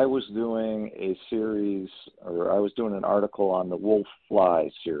I was doing an article on the Wulff Fly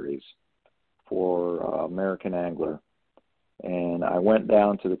series for American Angler. And I went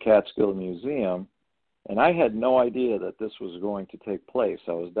down to the Catskill Museum And I had no idea that this was going to take place.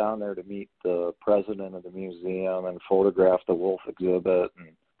 I was down there to meet the president of the museum and photograph the wolf exhibit.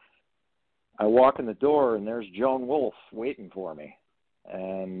 And I walk in the door, and there's Joan Wolfe waiting for me.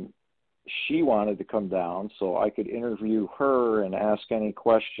 And she wanted to come down so I could interview her and ask any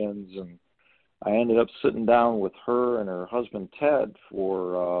questions. And I ended up sitting down with her and her husband, Ted,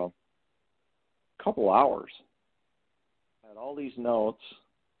 for a couple hours. I had all these notes.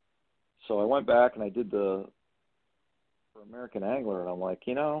 So I went back and I did for American Angler, and I'm like,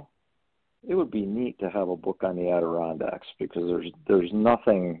 it would be neat to have a book on the Adirondacks because there's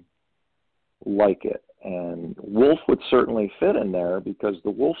nothing like it. And Wolf would certainly fit in there because the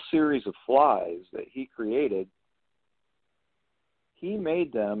Wolf series of flies that he created, he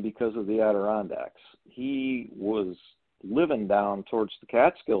made them because of the Adirondacks. He was living down towards the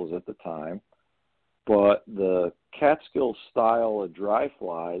Catskills at the time, but the Catskill style of dry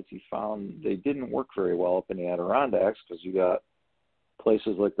flies, he found they didn't work very well up in the Adirondacks because you got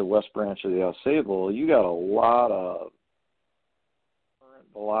places like the West Branch of the AuSable, you got a lot of current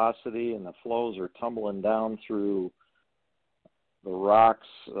velocity and the flows are tumbling down through the rocks.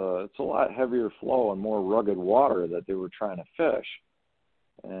 It's a lot heavier flow and more rugged water that they were trying to fish.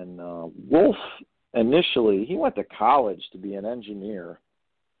 And Wolf, initially, he went to college to be an engineer.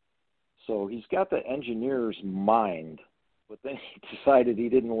 So he's got the engineer's mind, but then he decided he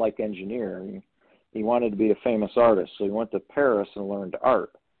didn't like engineering. He wanted to be a famous artist, so he went to Paris and learned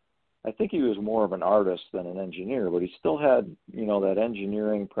art. I think he was more of an artist than an engineer, but he still had, that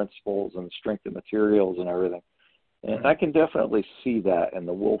engineering principles and strength of materials and everything. And I can definitely see that in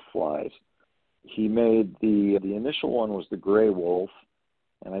the wolf flies. He made the initial one was the gray wolf,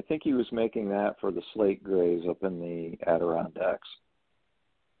 and I think he was making that for the slate grays up in the Adirondacks.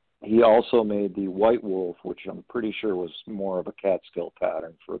 He also made the white wolf, which I'm pretty sure was more of a Catskill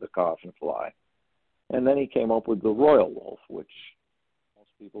pattern for the coffin fly. And then he came up with the royal wolf, which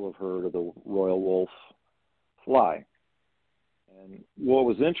most people have heard of the royal wolf fly. And what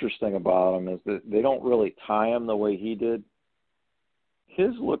was interesting about him is that they don't really tie him the way he did.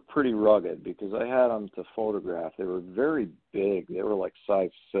 His looked pretty rugged because I had them to photograph. They were very big. They were like size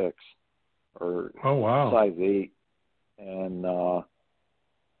 6 or size 8. And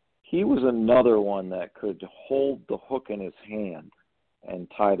he was another one that could hold the hook in his hand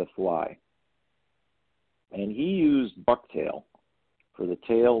and tie the fly. And he used bucktail for the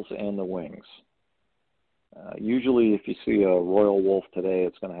tails and the wings. Usually if you see a royal wolf today,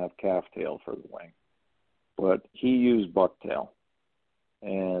 it's going to have calf tail for the wing. But he used bucktail.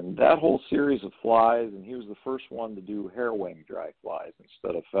 And that whole series of flies, and he was the first one to do hair wing dry flies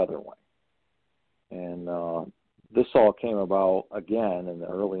instead of feather wing. And this all came about, again, in the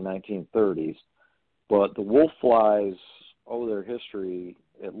early 1930s. But the wolf flies owe their history,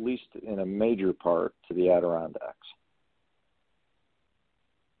 at least in a major part, to the Adirondacks.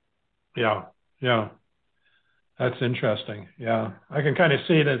 Yeah. That's interesting. Yeah. I can kind of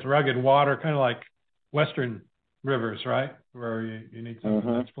see it as rugged water, kind of like Western rivers, right? Where you need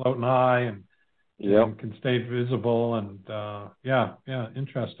something that's floating high and can stay visible. And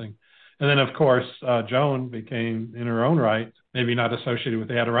interesting. And then, of course, Joan became, in her own right, maybe not associated with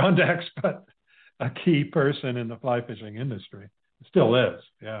the Adirondacks, but a key person in the fly fishing industry. Still is,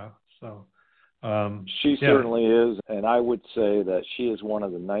 yeah. So she certainly is, and I would say that she is one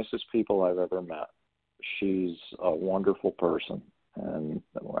of the nicest people I've ever met. She's a wonderful person, and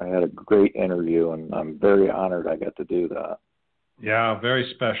I had a great interview, and I'm very honored I got to do that. Yeah,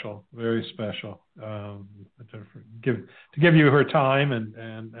 very special, very special. To give you her time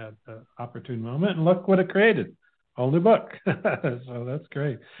and at the opportune moment, and look what it created. Whole new book. So that's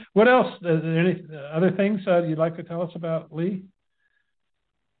great. What else? Any other things you'd like to tell us about Lee?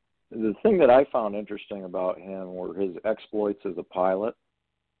 The thing that I found interesting about him were his exploits as a pilot.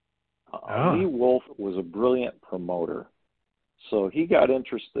 Lee Wolfe was a brilliant promoter. So he got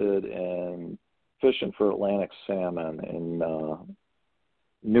interested in fishing for Atlantic salmon in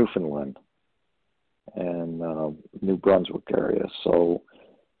Newfoundland and New Brunswick area. So,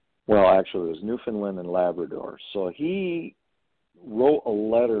 well, actually, it was Newfoundland and Labrador. So he wrote a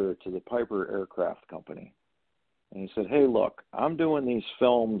letter to the Piper Aircraft Company. And he said, hey, look, I'm doing these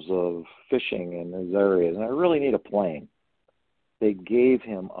films of fishing in these areas, and I really need a plane. They gave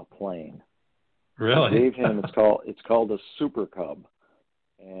him a plane. Really? They gave him, it's called a Super Cub.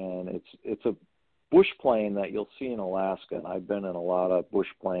 And it's a bush plane that you'll see in Alaska. And I've been in a lot of bush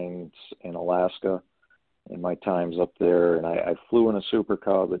planes in Alaska in my times up there. And I flew in a Super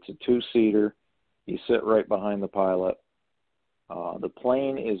Cub. It's a 2-seater. You sit right behind the pilot. The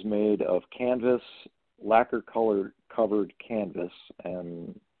plane is made of canvas, lacquer covered canvas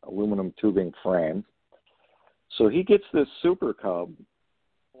and aluminum tubing frame. So he gets this Super Cub,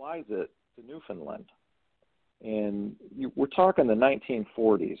 flies it to Newfoundland. And we're talking the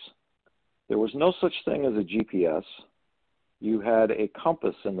 1940s. There was no such thing as a GPS. You had a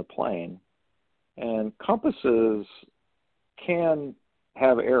compass in the plane, and compasses can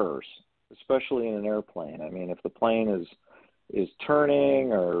have errors, especially in an airplane. I mean, if the plane is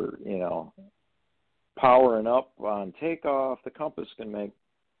turning or, powering up on takeoff, the compass can make.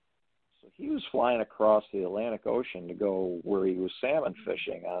 So he was flying across the Atlantic Ocean to go where he was salmon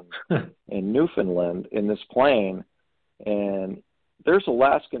fishing in Newfoundland in this plane, and there's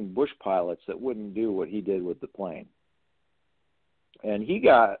Alaskan bush pilots that wouldn't do what he did with the plane. And he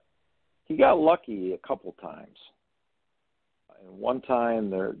got lucky a couple times. And one time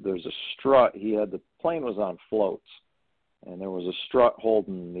there's a strut. The plane was on floats, and there was a strut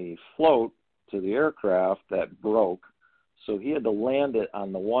holding the float to the aircraft that broke. So he had to land it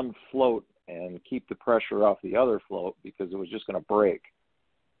on the one float and keep the pressure off the other float because it was just going to break.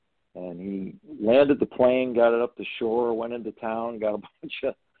 And he landed the plane, got it up to shore, went into town, got a bunch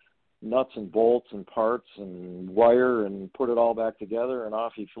of nuts and bolts and parts and wire and put it all back together, and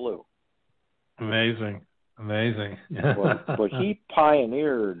off he flew. Amazing. but he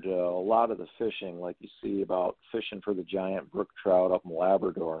pioneered a lot of the fishing, like you see about fishing for the giant brook trout up in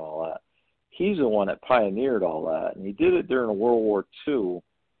Labrador and all that. He's the one that pioneered all that, and he did it during World War II.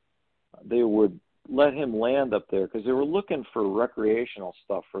 They would let him land up there because they were looking for recreational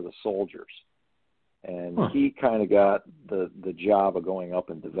stuff for the soldiers. And he kind of got the job of going up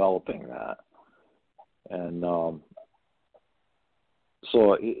and developing that. And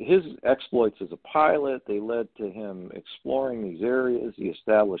so his exploits as a pilot, they led to him exploring these areas. He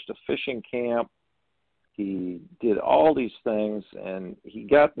established a fishing camp. He did all these things, and he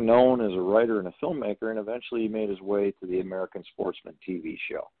got known as a writer and a filmmaker, and eventually he made his way to the American Sportsman TV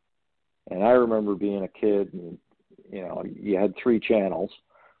show. And I remember being a kid, and, you had 3 channels.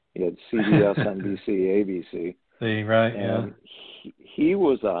 You had CBS, NBC, ABC. Right, and he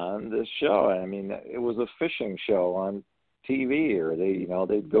was on this show. I mean, it was a fishing show on TV, or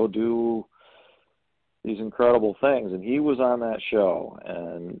they'd go do these incredible things, and he was on that show,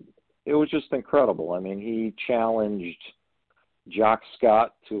 and it was just incredible. I mean, he challenged Jock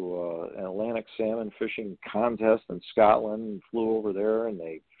Scott to an Atlantic salmon fishing contest in Scotland, and flew over there, and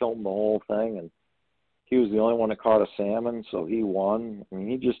they filmed the whole thing, and he was the only one that caught a salmon, so he won. I mean,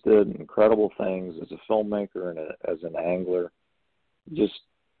 he just did incredible things as a filmmaker and as an angler. Just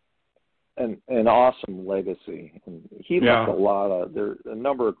an awesome legacy. And he left there's a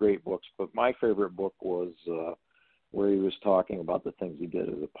number of great books, but my favorite book was where he was talking about the things he did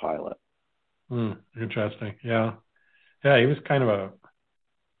as a pilot. Interesting. Yeah, he was kind of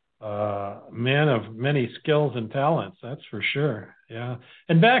a man of many skills and talents, that's for sure. Yeah.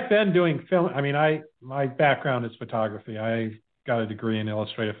 And back then doing film, I mean, my background is photography. I got a degree in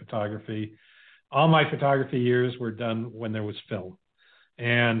illustrative photography. All my photography years were done when there was film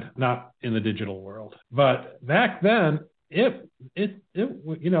and not in the digital world. But back then,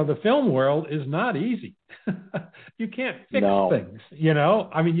 the film world is not easy. You can't fix things,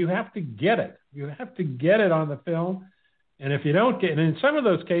 I mean, you have to get it. You have to get it on the film. And if you don't get it, and in some of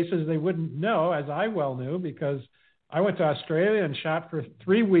those cases, they wouldn't know, as I well knew, because I went to Australia and shot for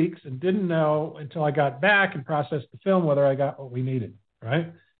 3 weeks and didn't know until I got back and processed the film whether I got what we needed,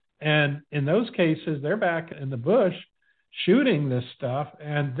 right? And in those cases, they're back in the bush shooting this stuff,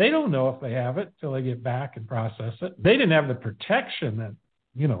 and they don't know if they have it till they get back and process it. They didn't have the protection that,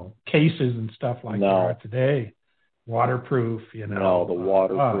 cases and stuff like there are today. Waterproof, No, the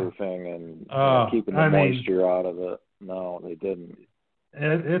waterproofing and keeping the moisture out of it. No, they didn't.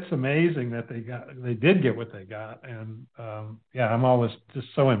 It's amazing that they did get what they got, and I'm always just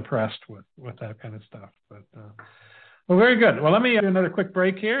so impressed with that kind of stuff. But well, very good. Well, let me do another quick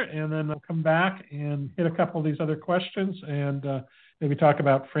break here, and then I'll come back and hit a couple of these other questions, and maybe talk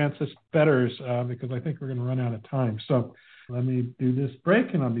about Francis Betters because I think we're going to run out of time. So let me do this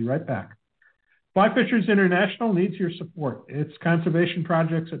break, and I'll be right back. Fly Fishers International needs your support. Its conservation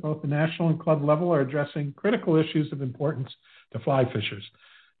projects at both the national and club level are addressing critical issues of importance to fly fishers.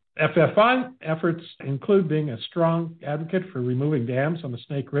 FFI efforts include being a strong advocate for removing dams on the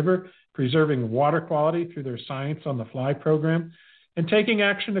Snake River, preserving water quality through their Science on the Fly program, and taking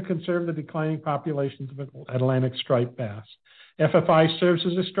action to conserve the declining populations of Atlantic striped bass. FFI serves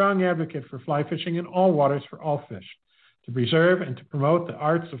as a strong advocate for fly fishing in all waters for all fish, to preserve and to promote the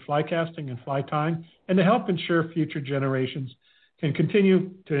arts of fly casting and fly tying, and to help ensure future generations can continue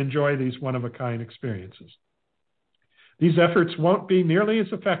to enjoy these one-of-a-kind experiences. These efforts won't be nearly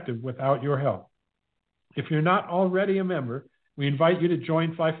as effective without your help. If you're not already a member, we invite you to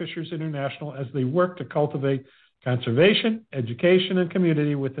join Fly Fishers International as they work to cultivate conservation, education, and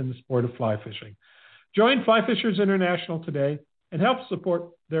community within the sport of fly fishing. Join Fly Fishers International today and help support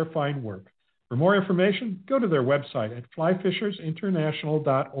their fine work. For more information, go to their website at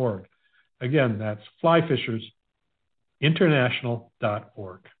flyfishersinternational.org. Again, that's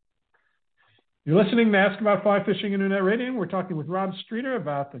flyfishersinternational.org. You're listening to Ask About Fly Fishing Internet Radio. We're talking with Rob Streeter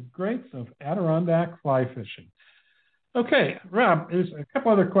about the greats of Adirondack fly fishing. Okay, Rob, there's a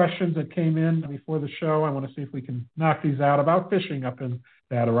couple other questions that came in before the show. I want to see if we can knock these out about fishing up in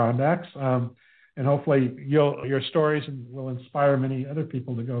the Adirondacks. And hopefully your stories will inspire many other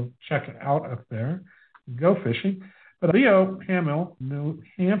people to go check it out up there and go fishing. But Leo Hamill, New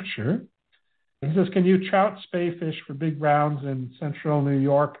Hampshire, he says, can you trout spay fish for big browns in central New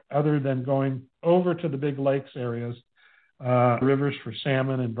York other than going over to the big lakes areas, rivers for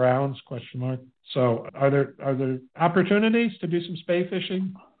salmon and browns, ? So are there opportunities to do some spay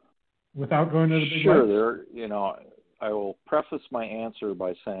fishing without going to the big lakes? Sure, I will preface my answer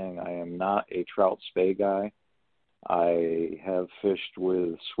by saying I am not a trout spay guy. I have fished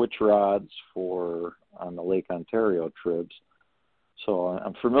with switch rods on the Lake Ontario trips. So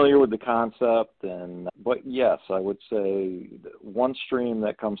I'm familiar with the concept, but yes, I would say one stream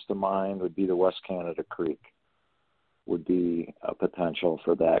that comes to mind would be the West Canada Creek, would be a potential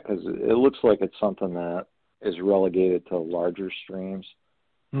for that, because it looks like it's something that is relegated to larger streams.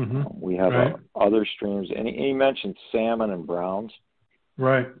 Mm-hmm. We have other streams, and he mentioned salmon and browns.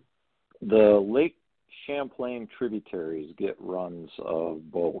 Right. The Lake Champlain tributaries get runs of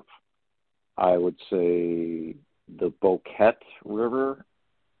both. I would say the Boquette River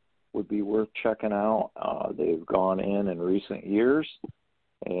would be worth checking out. They've gone in recent years,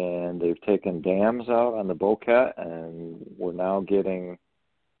 and they've taken dams out on the Boquette, and we're now getting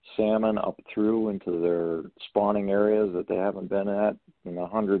salmon up through into their spawning areas that they haven't been at in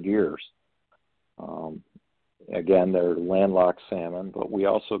 100 years. Again, they're landlocked salmon, but we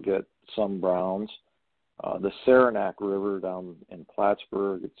also get some browns. The Saranac River down in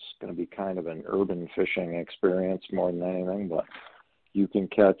Plattsburgh, it's going to be kind of an urban fishing experience more than anything, but you can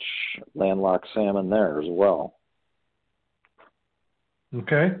catch landlocked salmon there as well.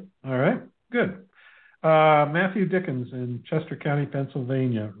 Okay. All right. Good. Matthew Dickens in Chester County,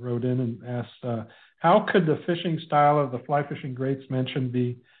 Pennsylvania, wrote in and asked, how could the fishing style of the fly fishing greats mentioned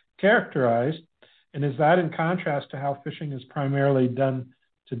be characterized, and is that in contrast to how fishing is primarily done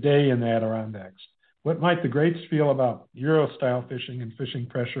today in the Adirondacks? What might the greats feel about Euro-style fishing and fishing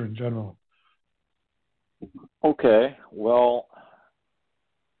pressure in general? Okay. Well,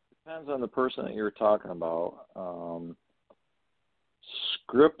 depends on the person that you're talking about.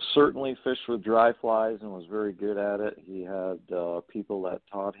 Scripps certainly fished with dry flies and was very good at it. He had people that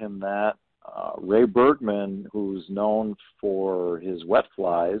taught him that. Ray Bergman, who's known for his wet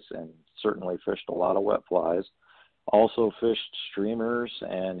flies and certainly fished a lot of wet flies, also fished streamers,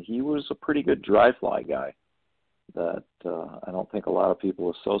 and he was a pretty good dry fly guy that I don't think a lot of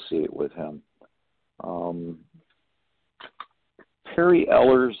people associate with him. Perry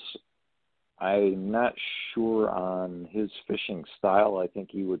Ellers, I'm not sure on his fishing style. I think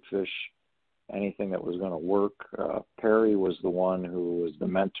he would fish anything that was going to work. Perry was the one who was the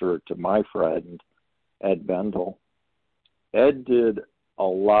mentor to my friend, Ed Bendel. Ed did a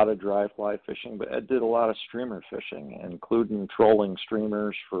lot of dry fly fishing, but Ed did a lot of streamer fishing, including trolling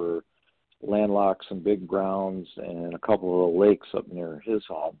streamers for landlocks and big browns and a couple of the lakes up near his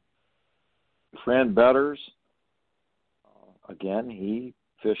home. Fran Betters, again, he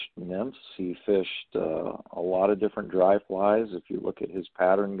fished nymphs. He fished a lot of different dry flies. If you look at his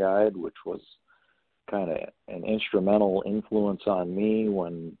pattern guide, which was kind of an instrumental influence on me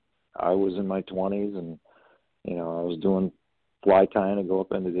when I was in my 20s and, I was doing fly tying to go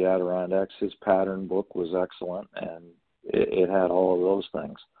up into the Adirondacks, his pattern book was excellent, and it had all of those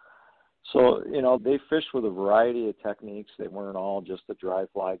things. So, they fished with a variety of techniques. They weren't all just a dry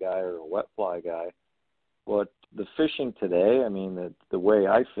fly guy or a wet fly guy. But the fishing today, the way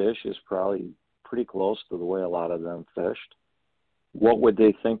I fish is probably pretty close to the way a lot of them fished. What would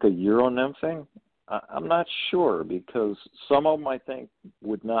they think of Euro nymphing? I'm not sure, because some of them, I think,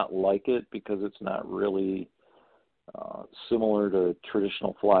 would not like it because it's not really similar to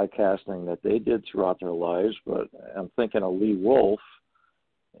traditional fly casting that they did throughout their lives. But I'm thinking of Lee Wolf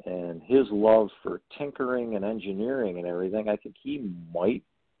and his love for tinkering and engineering and everything. I think he might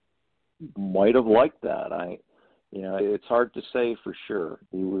have liked that. It's hard to say for sure.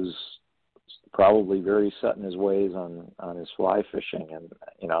 He was probably very set in his ways on his fly fishing, and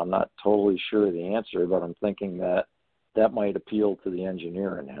I'm not totally sure of the answer, but I'm thinking that might appeal to the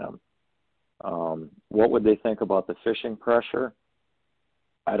engineer in him. What would they think about the fishing pressure?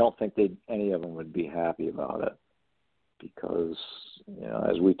 I don't think any of them would be happy about it. because,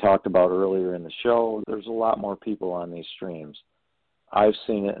 as we talked about earlier in the show, there's a lot more people on these streams. I've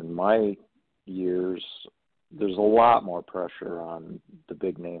seen it in my years. There's a lot more pressure on the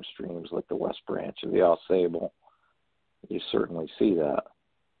big name streams like the West Branch of the Au Sable. You certainly see that.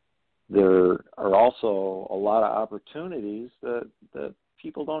 There are also a lot of opportunities that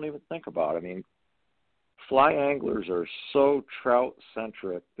people don't even think about. I mean, fly anglers are so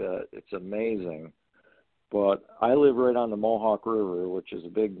trout-centric that it's amazing. But I live right on the Mohawk River, which is a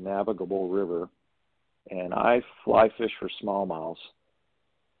big navigable river, and I fly fish for smallmouths.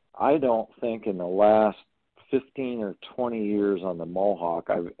 I don't think in the last 15 or 20 years on the Mohawk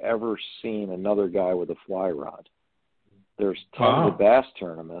I've ever seen another guy with a fly rod. There's tons of bass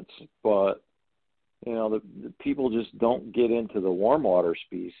tournaments, but, the people just don't get into the warm water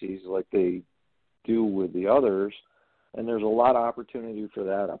species like they do with the others. And there's a lot of opportunity for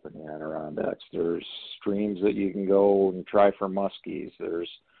that up in the Adirondacks. There's streams that you can go and try for muskies. There's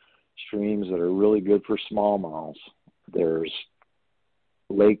streams that are really good for smallmouths. There's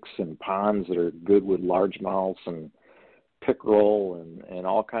lakes and ponds that are good with largemouths and pickerel and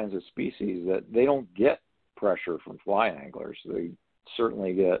all kinds of species that they don't get pressure from fly anglers. They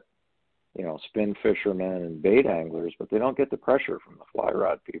certainly get, spin fishermen and bait anglers, but they don't get the pressure from the fly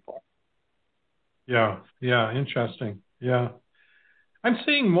rod people. Yeah, interesting. Yeah. I'm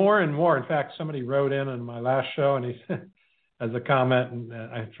seeing more and more. In fact, somebody wrote in on my last show, and he said, as a comment, and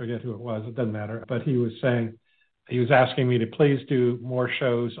I forget who it was, it doesn't matter, but he was asking me to please do more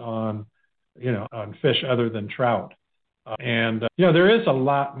shows on, on fish other than trout. There is a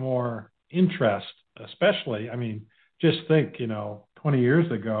lot more interest, especially, just think, 20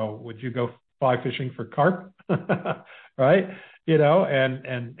 years ago, would you go fly fishing for carp? Right?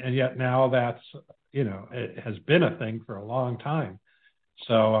 And yet now that's, it has been a thing for a long time.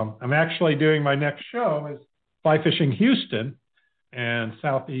 So I'm actually doing my next show is Fly Fishing Houston and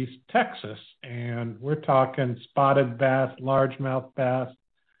Southeast Texas. And we're talking spotted bass, largemouth bass,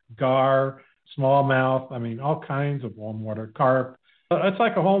 gar, smallmouth, all kinds of warm water carp. It's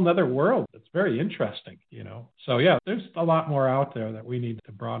like a whole nother world. It's very interesting, So, yeah, there's a lot more out there that we need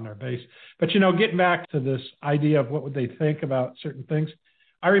to broaden our base. But, getting back to this idea of what would they think about certain things,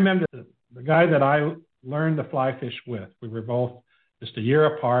 I remember the guy that I learned to fly fish with. We were both just a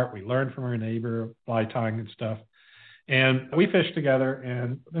year apart. We learned from our neighbor, fly tying and stuff. And we fished together.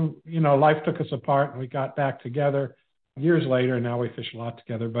 And then, life took us apart, and we got back together years later, and now we fish a lot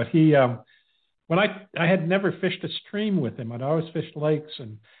together. But he... when I had never fished a stream with him. I'd always fished lakes,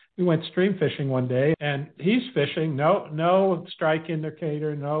 and we went stream fishing one day, and he's fishing, no strike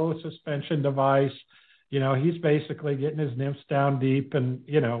indicator, no suspension device. He's basically getting his nymphs down deep and,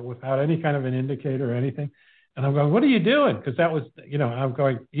 without any kind of an indicator or anything. And I'm going, what are you doing? Because that was, I'm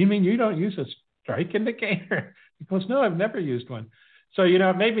going, you mean you don't use a strike indicator? He goes, no, I've never used one. So,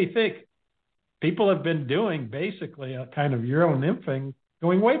 it made me think people have been doing basically a kind of Euro nymphing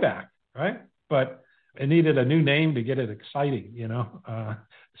going way back, right? But it needed a new name to get it exciting,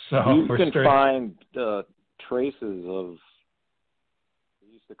 So you can find traces of,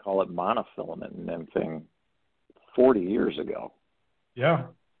 we used to call it monofilament nymphing 40 years ago. Yeah.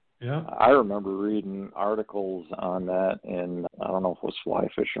 I remember reading articles on that in, I don't know if it was Fly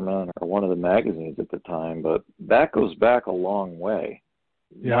Fisherman or one of the magazines at the time, but that goes back a long way.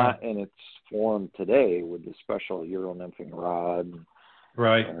 Yeah. Not in its form today with the special Euro nymphing rod.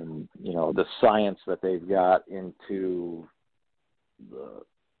 Right. And, the science that they've got into the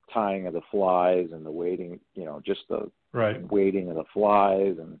tying of the flies and the weighting, just the weighting of the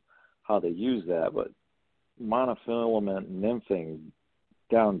flies and how they use that. But monofilament nymphing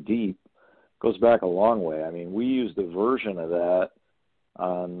down deep goes back a long way. We used a version of that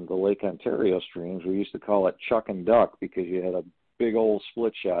on the Lake Ontario streams. We used to call it chuck and duck because you had a big old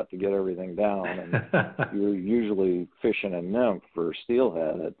split shot to get everything down, and you're usually fishing a nymph for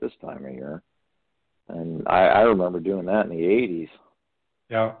steelhead at this time of year. And I remember doing that in the 80s.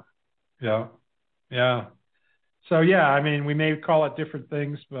 Yeah. So, yeah, we may call it different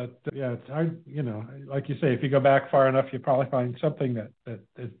things, but, it's hard, like you say, if you go back far enough, you probably find something that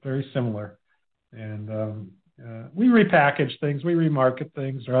is very similar. And we repackage things, we remarket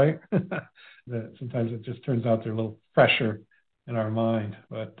things, right? That sometimes it just turns out they're a little fresher in our mind.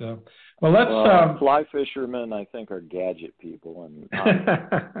 But let's fly fishermen, I think, are gadget people, and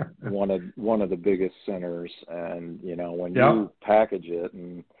one of the biggest sinners. And when you package it,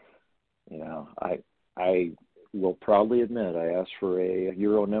 and I will proudly admit I asked for a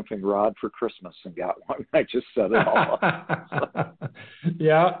Euro nymphing rod for Christmas and got one. I just set it all up.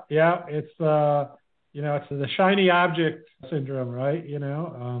 Yeah, it's it's the shiny object syndrome, right?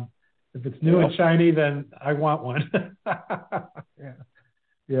 If it's new and shiny, then I want one. Yeah.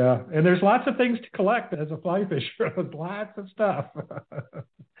 Yeah. And there's lots of things to collect as a fly fisher. Lots of stuff.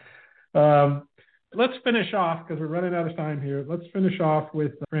 Let's finish off because we're running out of time here. Let's finish off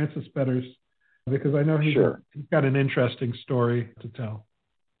with Francis Betters because I know he's got an interesting story to tell.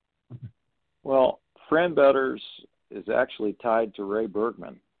 Well, Fran Betters is actually tied to Ray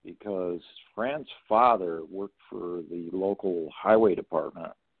Bergman because Fran's father worked for the local highway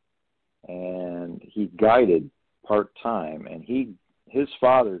department, and he guided part-time, and his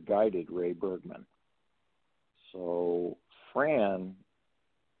father guided Ray Bergman. So Fran's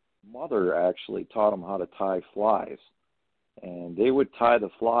mother actually taught him how to tie flies, and they would tie the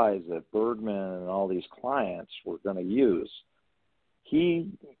flies that Bergman and all these clients were going to use.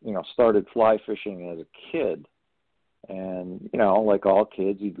 He, started fly fishing as a kid, and, like all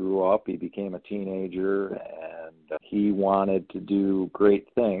kids, he grew up, he became a teenager, and he wanted to do great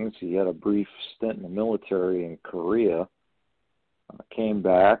things. He had a brief stint in the military in Korea, came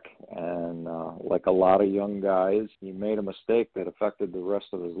back, and like a lot of young guys, he made a mistake that affected the rest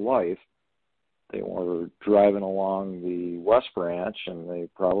of his life. They were driving along the West Branch, and they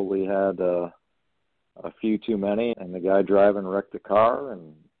probably had a few too many, and the guy driving wrecked the car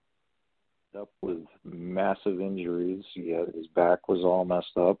and up with massive injuries. His back was all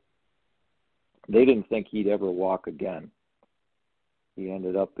messed up. They didn't think he'd ever walk again. He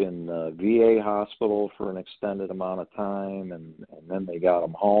ended up in the VA hospital for an extended amount of time, and then they got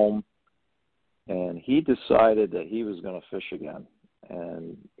him home. And he decided that he was going to fish again.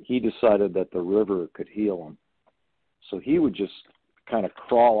 And he decided that the river could heal him. So he would just kind of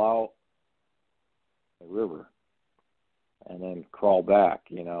crawl out the river and then crawl back,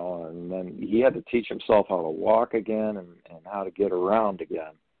 and then he had to teach himself how to walk again and how to get around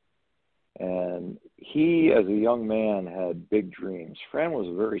again. And he, as a young man, had big dreams. Fran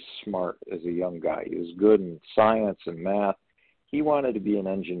was very smart as a young guy. He was good in science and math. He wanted to be an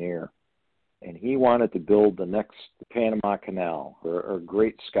engineer, and he wanted to build the next Panama Canal or a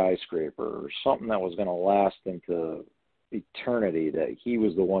great skyscraper or something that was going to last into eternity, that he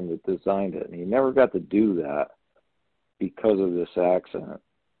was the one that designed it. And he never got to do that because of this accident.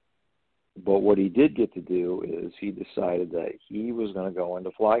 But what he did get to do is he decided that he was going to go into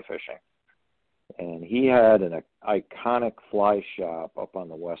fly fishing. And he had an iconic fly shop up on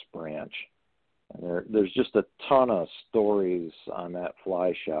the West Branch. And there's just a ton of stories on that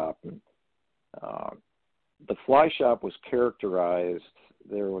fly shop. And the fly shop was characterized,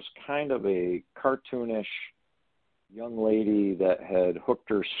 there was kind of a cartoonish young lady that had hooked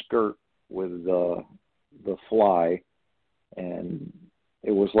her skirt with the fly, and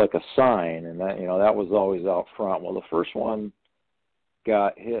it was like a sign, and that that was always out front. Well, the first one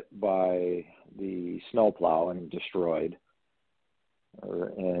got hit by the snowplow and destroyed,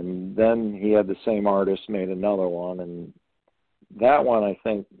 and then he had the same artist made another one, and that one I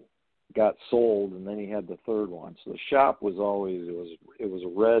think got sold, and then he had the third one. So the shop was always it was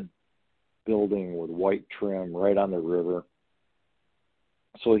a red building with white trim right on the river.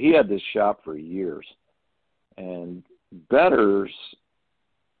 So he had this shop for years. And Betters,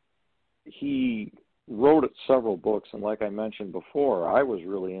 he wrote several books, and like I mentioned before, I was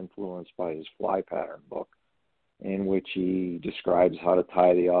really influenced by his fly pattern book, in which he describes how to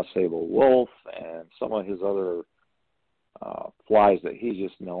tie the Ausable Wolf and some of his other flies that he's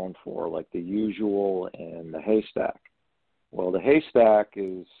just known for, like the Usual and the Haystack. Well, the Haystack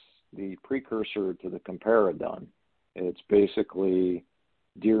is the precursor to the Comparadun. It's basically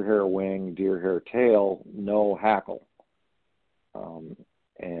deer hair wing, deer hair tail, no hackle.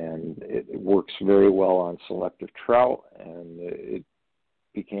 And it works very well on selective trout, and it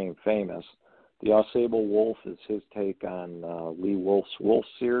became famous. The Ausable Wolf is his take on Lee Wolf's Wolf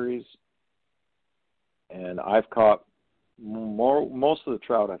series. And I've caught most of the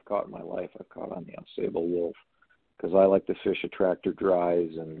trout I've caught in my life, I've caught on the Ausable Wolf, because I like to fish attractor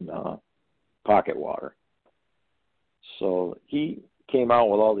dries and pocket water. So he came out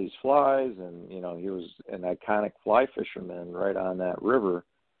with all these flies, and he was an iconic fly fisherman right on that river.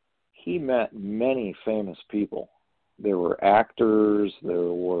 He met many famous people. There were actors,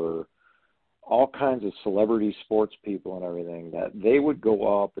 there were all kinds of celebrity sports people and everything, that they would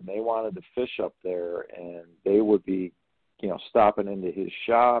go up and they wanted to fish up there, and they would be stopping into his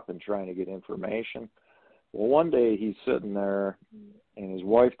shop and trying to get information. Well, one day he's sitting there, and his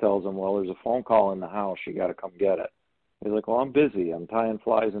wife tells him, well, there's a phone call in the house. You got to come get it. He's like, well, I'm busy. I'm tying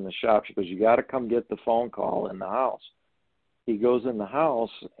flies in the shop. She goes, you got to come get the phone call in the house. He goes in the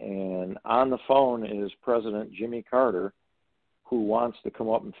house, and on the phone is President Jimmy Carter, who wants to come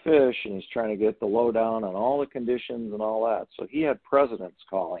up and fish, and he's trying to get the lowdown on all the conditions and all that. So he had presidents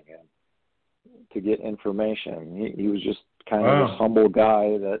calling him. to get information. He was just kind of this humble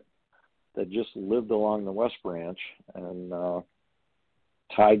guy that just lived along the West Branch and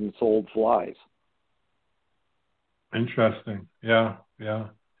tied and sold flies. Interesting. Yeah.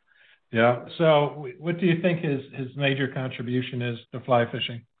 So what do you think his major contribution is to fly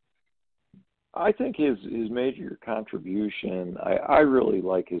fishing? I think his major contribution, I really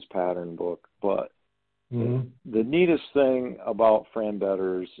like his pattern book, but the neatest thing about Fran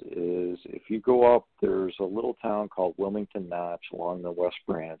Beddoes is if you go up, there's a little town called Wilmington Notch along the West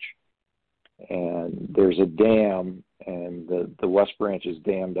Branch, and there's a dam, and the West Branch is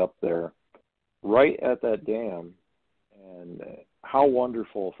dammed up there. Right at that dam, and how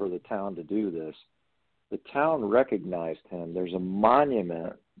wonderful for the town to do this. The town recognized him. There's a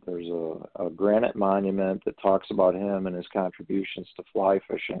monument. There's a granite monument that talks about him and his contributions to fly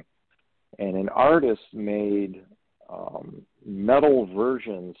fishing. And an artist made metal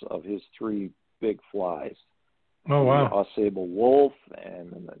versions of his 3 big flies. Oh, wow. The Ausable Wolf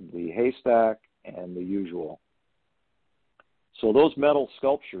and the Haystack and the Usual. So those metal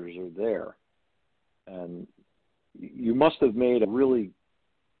sculptures are there. And you must have made a really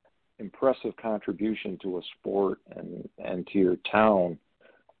impressive contribution to a sport and to your town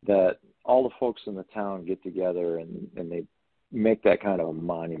that all the folks in the town get together and they make that kind of a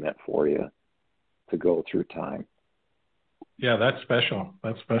monument for you to go through time. Yeah, that's special.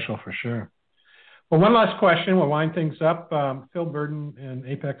 That's special for sure. Well, one last question. We'll wind things up. Phil Burden in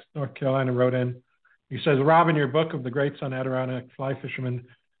Apex, North Carolina wrote in. He says, Rob, in your book of the Greats on Adirondack Fly Fishermen,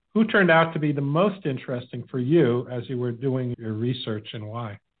 who turned out to be the most interesting for you as you were doing your research, and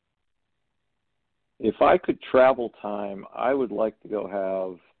why? If I could travel time, I would like to go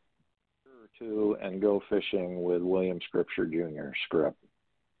have a year or two and go fishing with William Scripture Jr., Scrip,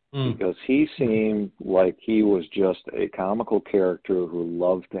 because he seemed like he was just a comical character who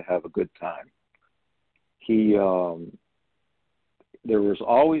loved to have a good time. There was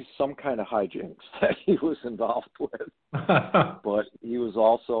always some kind of hijinks that he was involved with, but he was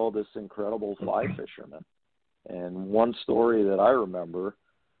also this incredible fly fisherman. And one story that I remember,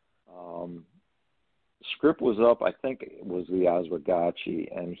 Scrip was up, I think it was the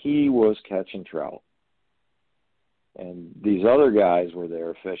Oswegatchie, and he was catching trout. And these other guys were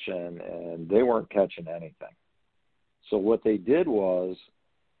there fishing, and they weren't catching anything. So what they did was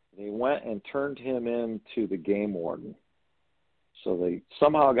they went and turned him in to the game warden. So they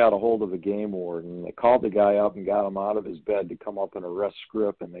somehow got a hold of the game warden. They called the guy up and got him out of his bed to come up and arrest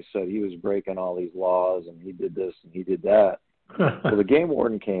Scrip, and they said he was breaking all these laws, and he did this and he did that. So the game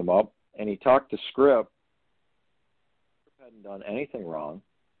warden came up, and he talked to Scrip. Scrip hadn't done anything wrong,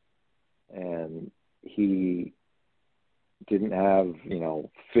 and he didn't have,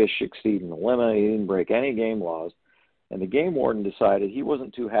 fish exceeding the limit. He didn't break any game laws. And the game warden decided he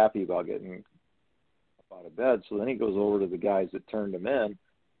wasn't too happy about getting out of bed, so then he goes over to the guys that turned him in,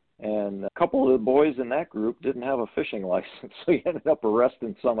 and a couple of the boys in that group didn't have a fishing license, so he ended up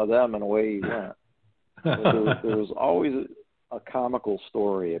arresting some of them, and away he went. So there was always a comical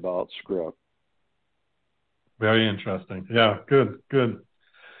story about Scrip. Very interesting. Yeah, good.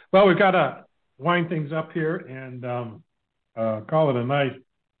 Well, we've got to wind things up here and call it a night,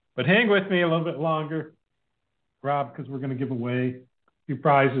 but hang with me a little bit longer, Rob, because we're going to give away few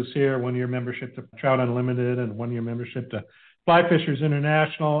prizes here, 1-year membership to Trout Unlimited and 1-year membership to Fly Fishers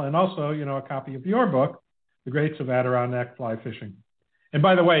International, and also, a copy of your book, The Greats of Adirondack Fly Fishing. And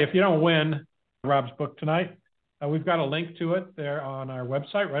by the way, if you don't win Rob's book tonight, we've got a link to it there on our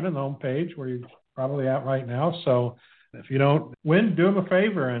website, right on the home page where you're probably at right now. So if you don't win, do him a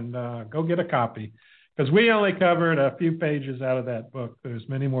favor and go get a copy, because we only covered a few pages out of that book. There's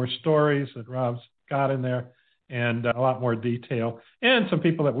many more stories that Rob's got in there, and a lot more detail, and some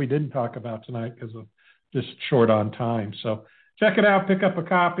people that we didn't talk about tonight because of just short on time. So check it out, pick up a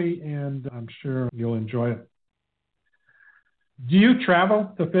copy, and I'm sure you'll enjoy it. Do you travel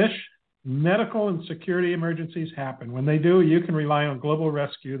to fish? Medical and security emergencies happen. When they do, you can rely on Global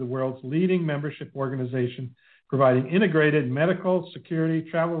Rescue, the world's leading membership organization, providing integrated medical, security,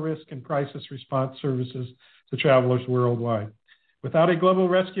 travel risk, and crisis response services to travelers worldwide. Without a Global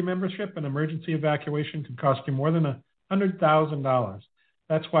Rescue membership, an emergency evacuation could cost you more than $100,000.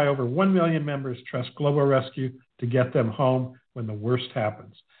 That's why over 1 million members trust Global Rescue to get them home when the worst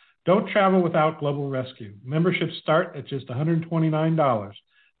happens. Don't travel without Global Rescue. Memberships start at just $129.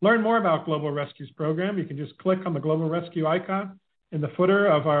 Learn more about Global Rescue's program. You can just click on the Global Rescue icon in the footer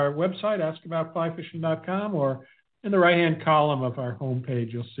of our website, askaboutflyfishing.com, or in the right-hand column of our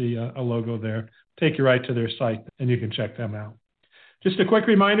homepage, you'll see a logo there. Take you right to their site, and you can check them out. Just a quick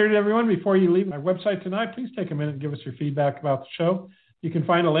reminder to everyone, before you leave our website tonight, please take a minute and give us your feedback about the show. You can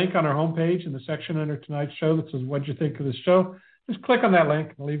find a link on our homepage in the section under tonight's show that says, "What'd you think of this show?" Just click on that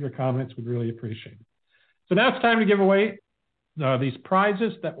link and leave your comments. We'd really appreciate it. So now it's time to give away these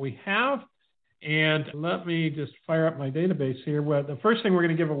prizes that we have. And let me just fire up my database here. Well, the first thing we're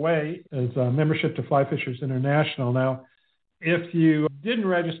going to give away is membership to Fly Fishers International. Now, if you didn't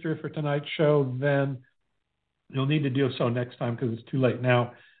register for tonight's show, then you'll need to do so next time because it's too late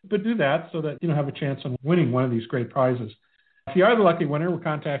now. But do that so that you have a chance on winning one of these great prizes. If you are the lucky winner, we'll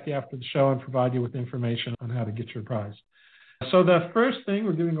contact you after the show and provide you with information on how to get your prize. So the first thing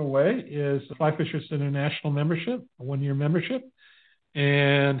we're giving away is the Fly Fishers International membership, a 1-year membership.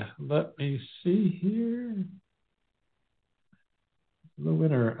 And let me see here. The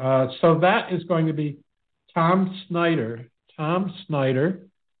winner. So that is going to be Tom Snyder. Tom Snyder.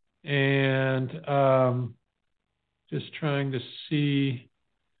 And just trying to see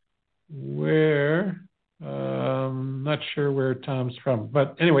where. Not sure where Tom's from.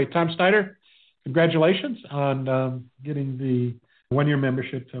 But anyway, Tom Snyder, congratulations on getting the 1-year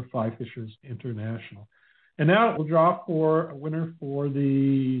membership to Fly Fishers International. And now we'll draw for a winner for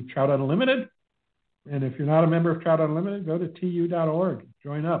the Trout Unlimited. And if you're not a member of Trout Unlimited, go to tu.org.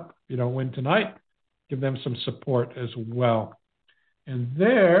 Join up. If you don't win tonight, give them some support as well. And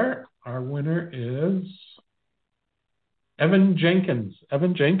there, our winner is Evan Jenkins.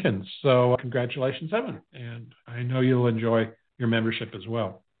 Evan Jenkins. So congratulations, Evan. And I know you'll enjoy your membership as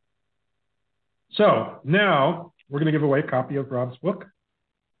well. So now we're going to give away a copy of Rob's book,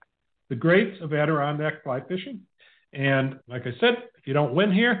 The Greats of Adirondack Fly Fishing. And like I said, if you don't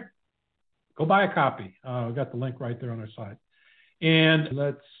win here, go buy a copy. We've got the link right there on our side. And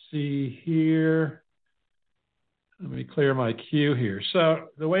let's see here. Let me clear my queue here. So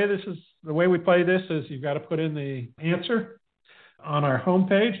the way we play this is you've got to put in the answer on our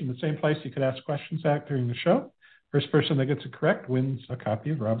homepage in the same place you could ask questions at during the show. First person that gets it correct wins a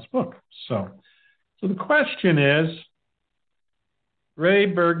copy of Rob's book. So the question is, Ray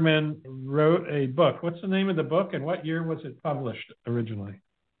Bergman wrote a book. What's the name of the book and what year was it published originally?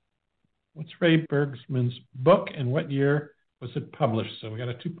 What's Ray Bergman's book and what year was it published? So we got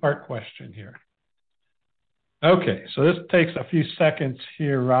a 2-part question here. Okay, so this takes a few seconds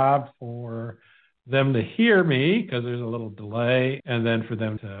here, Rob, for them to hear me because there's a little delay and then for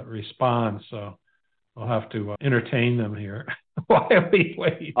them to respond. So I'll have to entertain them here while we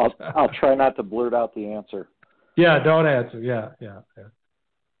wait. I'll try not to blurt out the answer. Yeah, don't answer. Yeah.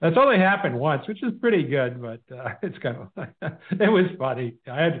 That's only happened once, which is pretty good, but it's kind of, it was funny.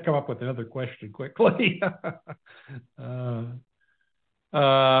 I had to come up with another question quickly.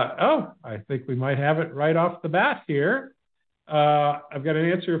 I think we might have it right off the bat here. I've got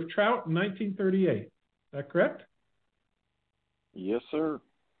an answer of trout in 1938. Is that correct? Yes, sir.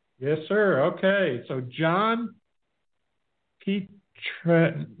 Yes, sir. Okay. So John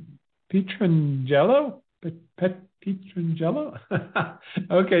Pietrangelo? Pietrangelo?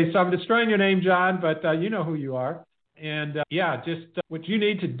 Okay, so I'm destroying your name, John, but you know who you are. And what you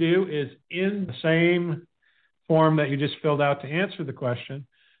need to do is in the same form that you just filled out to answer the question,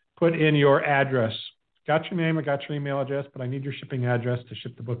 put in your address. Got your name, I got your email address, but I need your shipping address to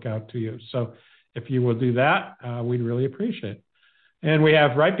ship the book out to you. So if you will do that, we'd really appreciate it. And we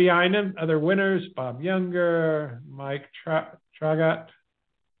have right behind him other winners, Bob Younger, Mike Tragat.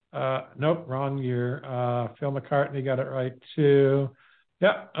 Nope, wrong year. Phil McCartney got it right too.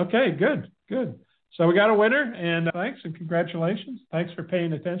 Yeah, okay, good. So we got a winner, and thanks and congratulations. Thanks for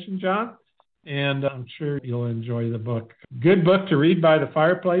paying attention, John. And I'm sure you'll enjoy the book. Good book to read by the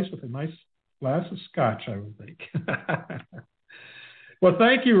fireplace with a nice glass of scotch, I would think. Well,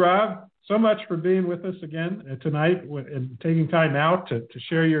 thank you, Rob, so much for being with us again tonight and taking time out to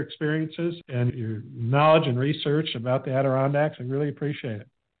share your experiences and your knowledge and research about the Adirondacks. I really appreciate it.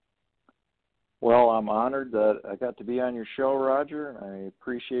 Well, I'm honored that I got to be on your show, Roger. I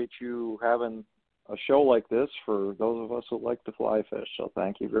appreciate you having a show like this for those of us that like to fly fish. So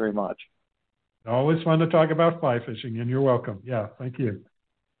thank you very much. Always fun to talk about fly fishing, and you're welcome. Yeah, thank you.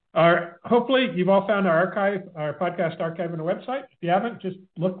 Hopefully, you've all found our podcast archive on the website. If you haven't, just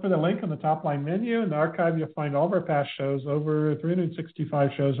look for the link on the top line menu. In the archive, you'll find all of our past shows, over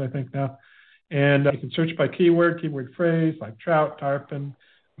 365 shows, I think now. And you can search by keyword phrase, like trout, tarpon,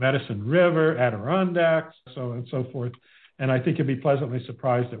 Medicine River, Adirondacks, so on and so forth. And I think you'll be pleasantly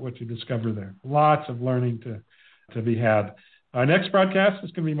surprised at what you discover there. Lots of learning to be had. Our next broadcast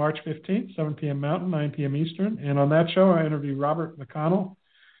is going to be March 15th, 7 p.m. Mountain, 9 p.m. Eastern. And on that show, I interview Robert McConnell.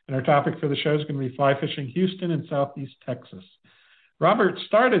 And our topic for the show is going to be fly fishing Houston and Southeast Texas. Robert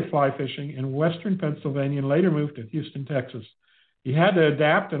started fly fishing in Western Pennsylvania and later moved to Houston, Texas. He had to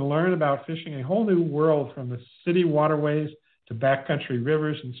adapt and learn about fishing a whole new world from the city waterways to backcountry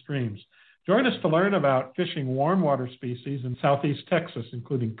rivers and streams. Join us to learn about fishing warm water species in southeast Texas,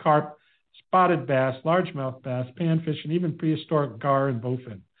 including carp, spotted bass, largemouth bass, panfish, and even prehistoric gar and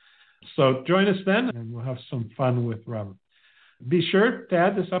bowfin. So join us then, and we'll have some fun with Robert. Be sure to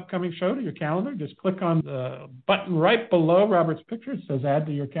add this upcoming show to your calendar. Just click on the button right below Robert's picture. It says Add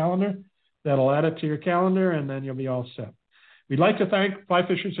to Your Calendar. That'll add it to your calendar, and then you'll be all set. We'd like to thank Fly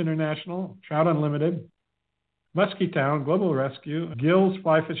Fishers International, Trout Unlimited, Muskie Town, Global Rescue, Gills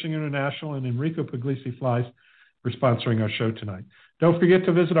Fly Fishing International, and Enrico Puglisi Flies for sponsoring our show tonight. Don't forget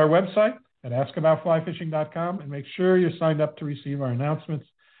to visit our website at askaboutflyfishing.com and make sure you're signed up to receive our announcements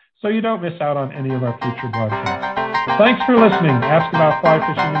so you don't miss out on any of our future broadcasts. Thanks for listening to Ask About Fly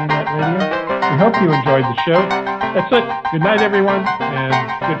Fishing Internet Radio. We hope you enjoyed the show. That's it. Good night, everyone, and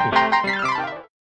good fishing.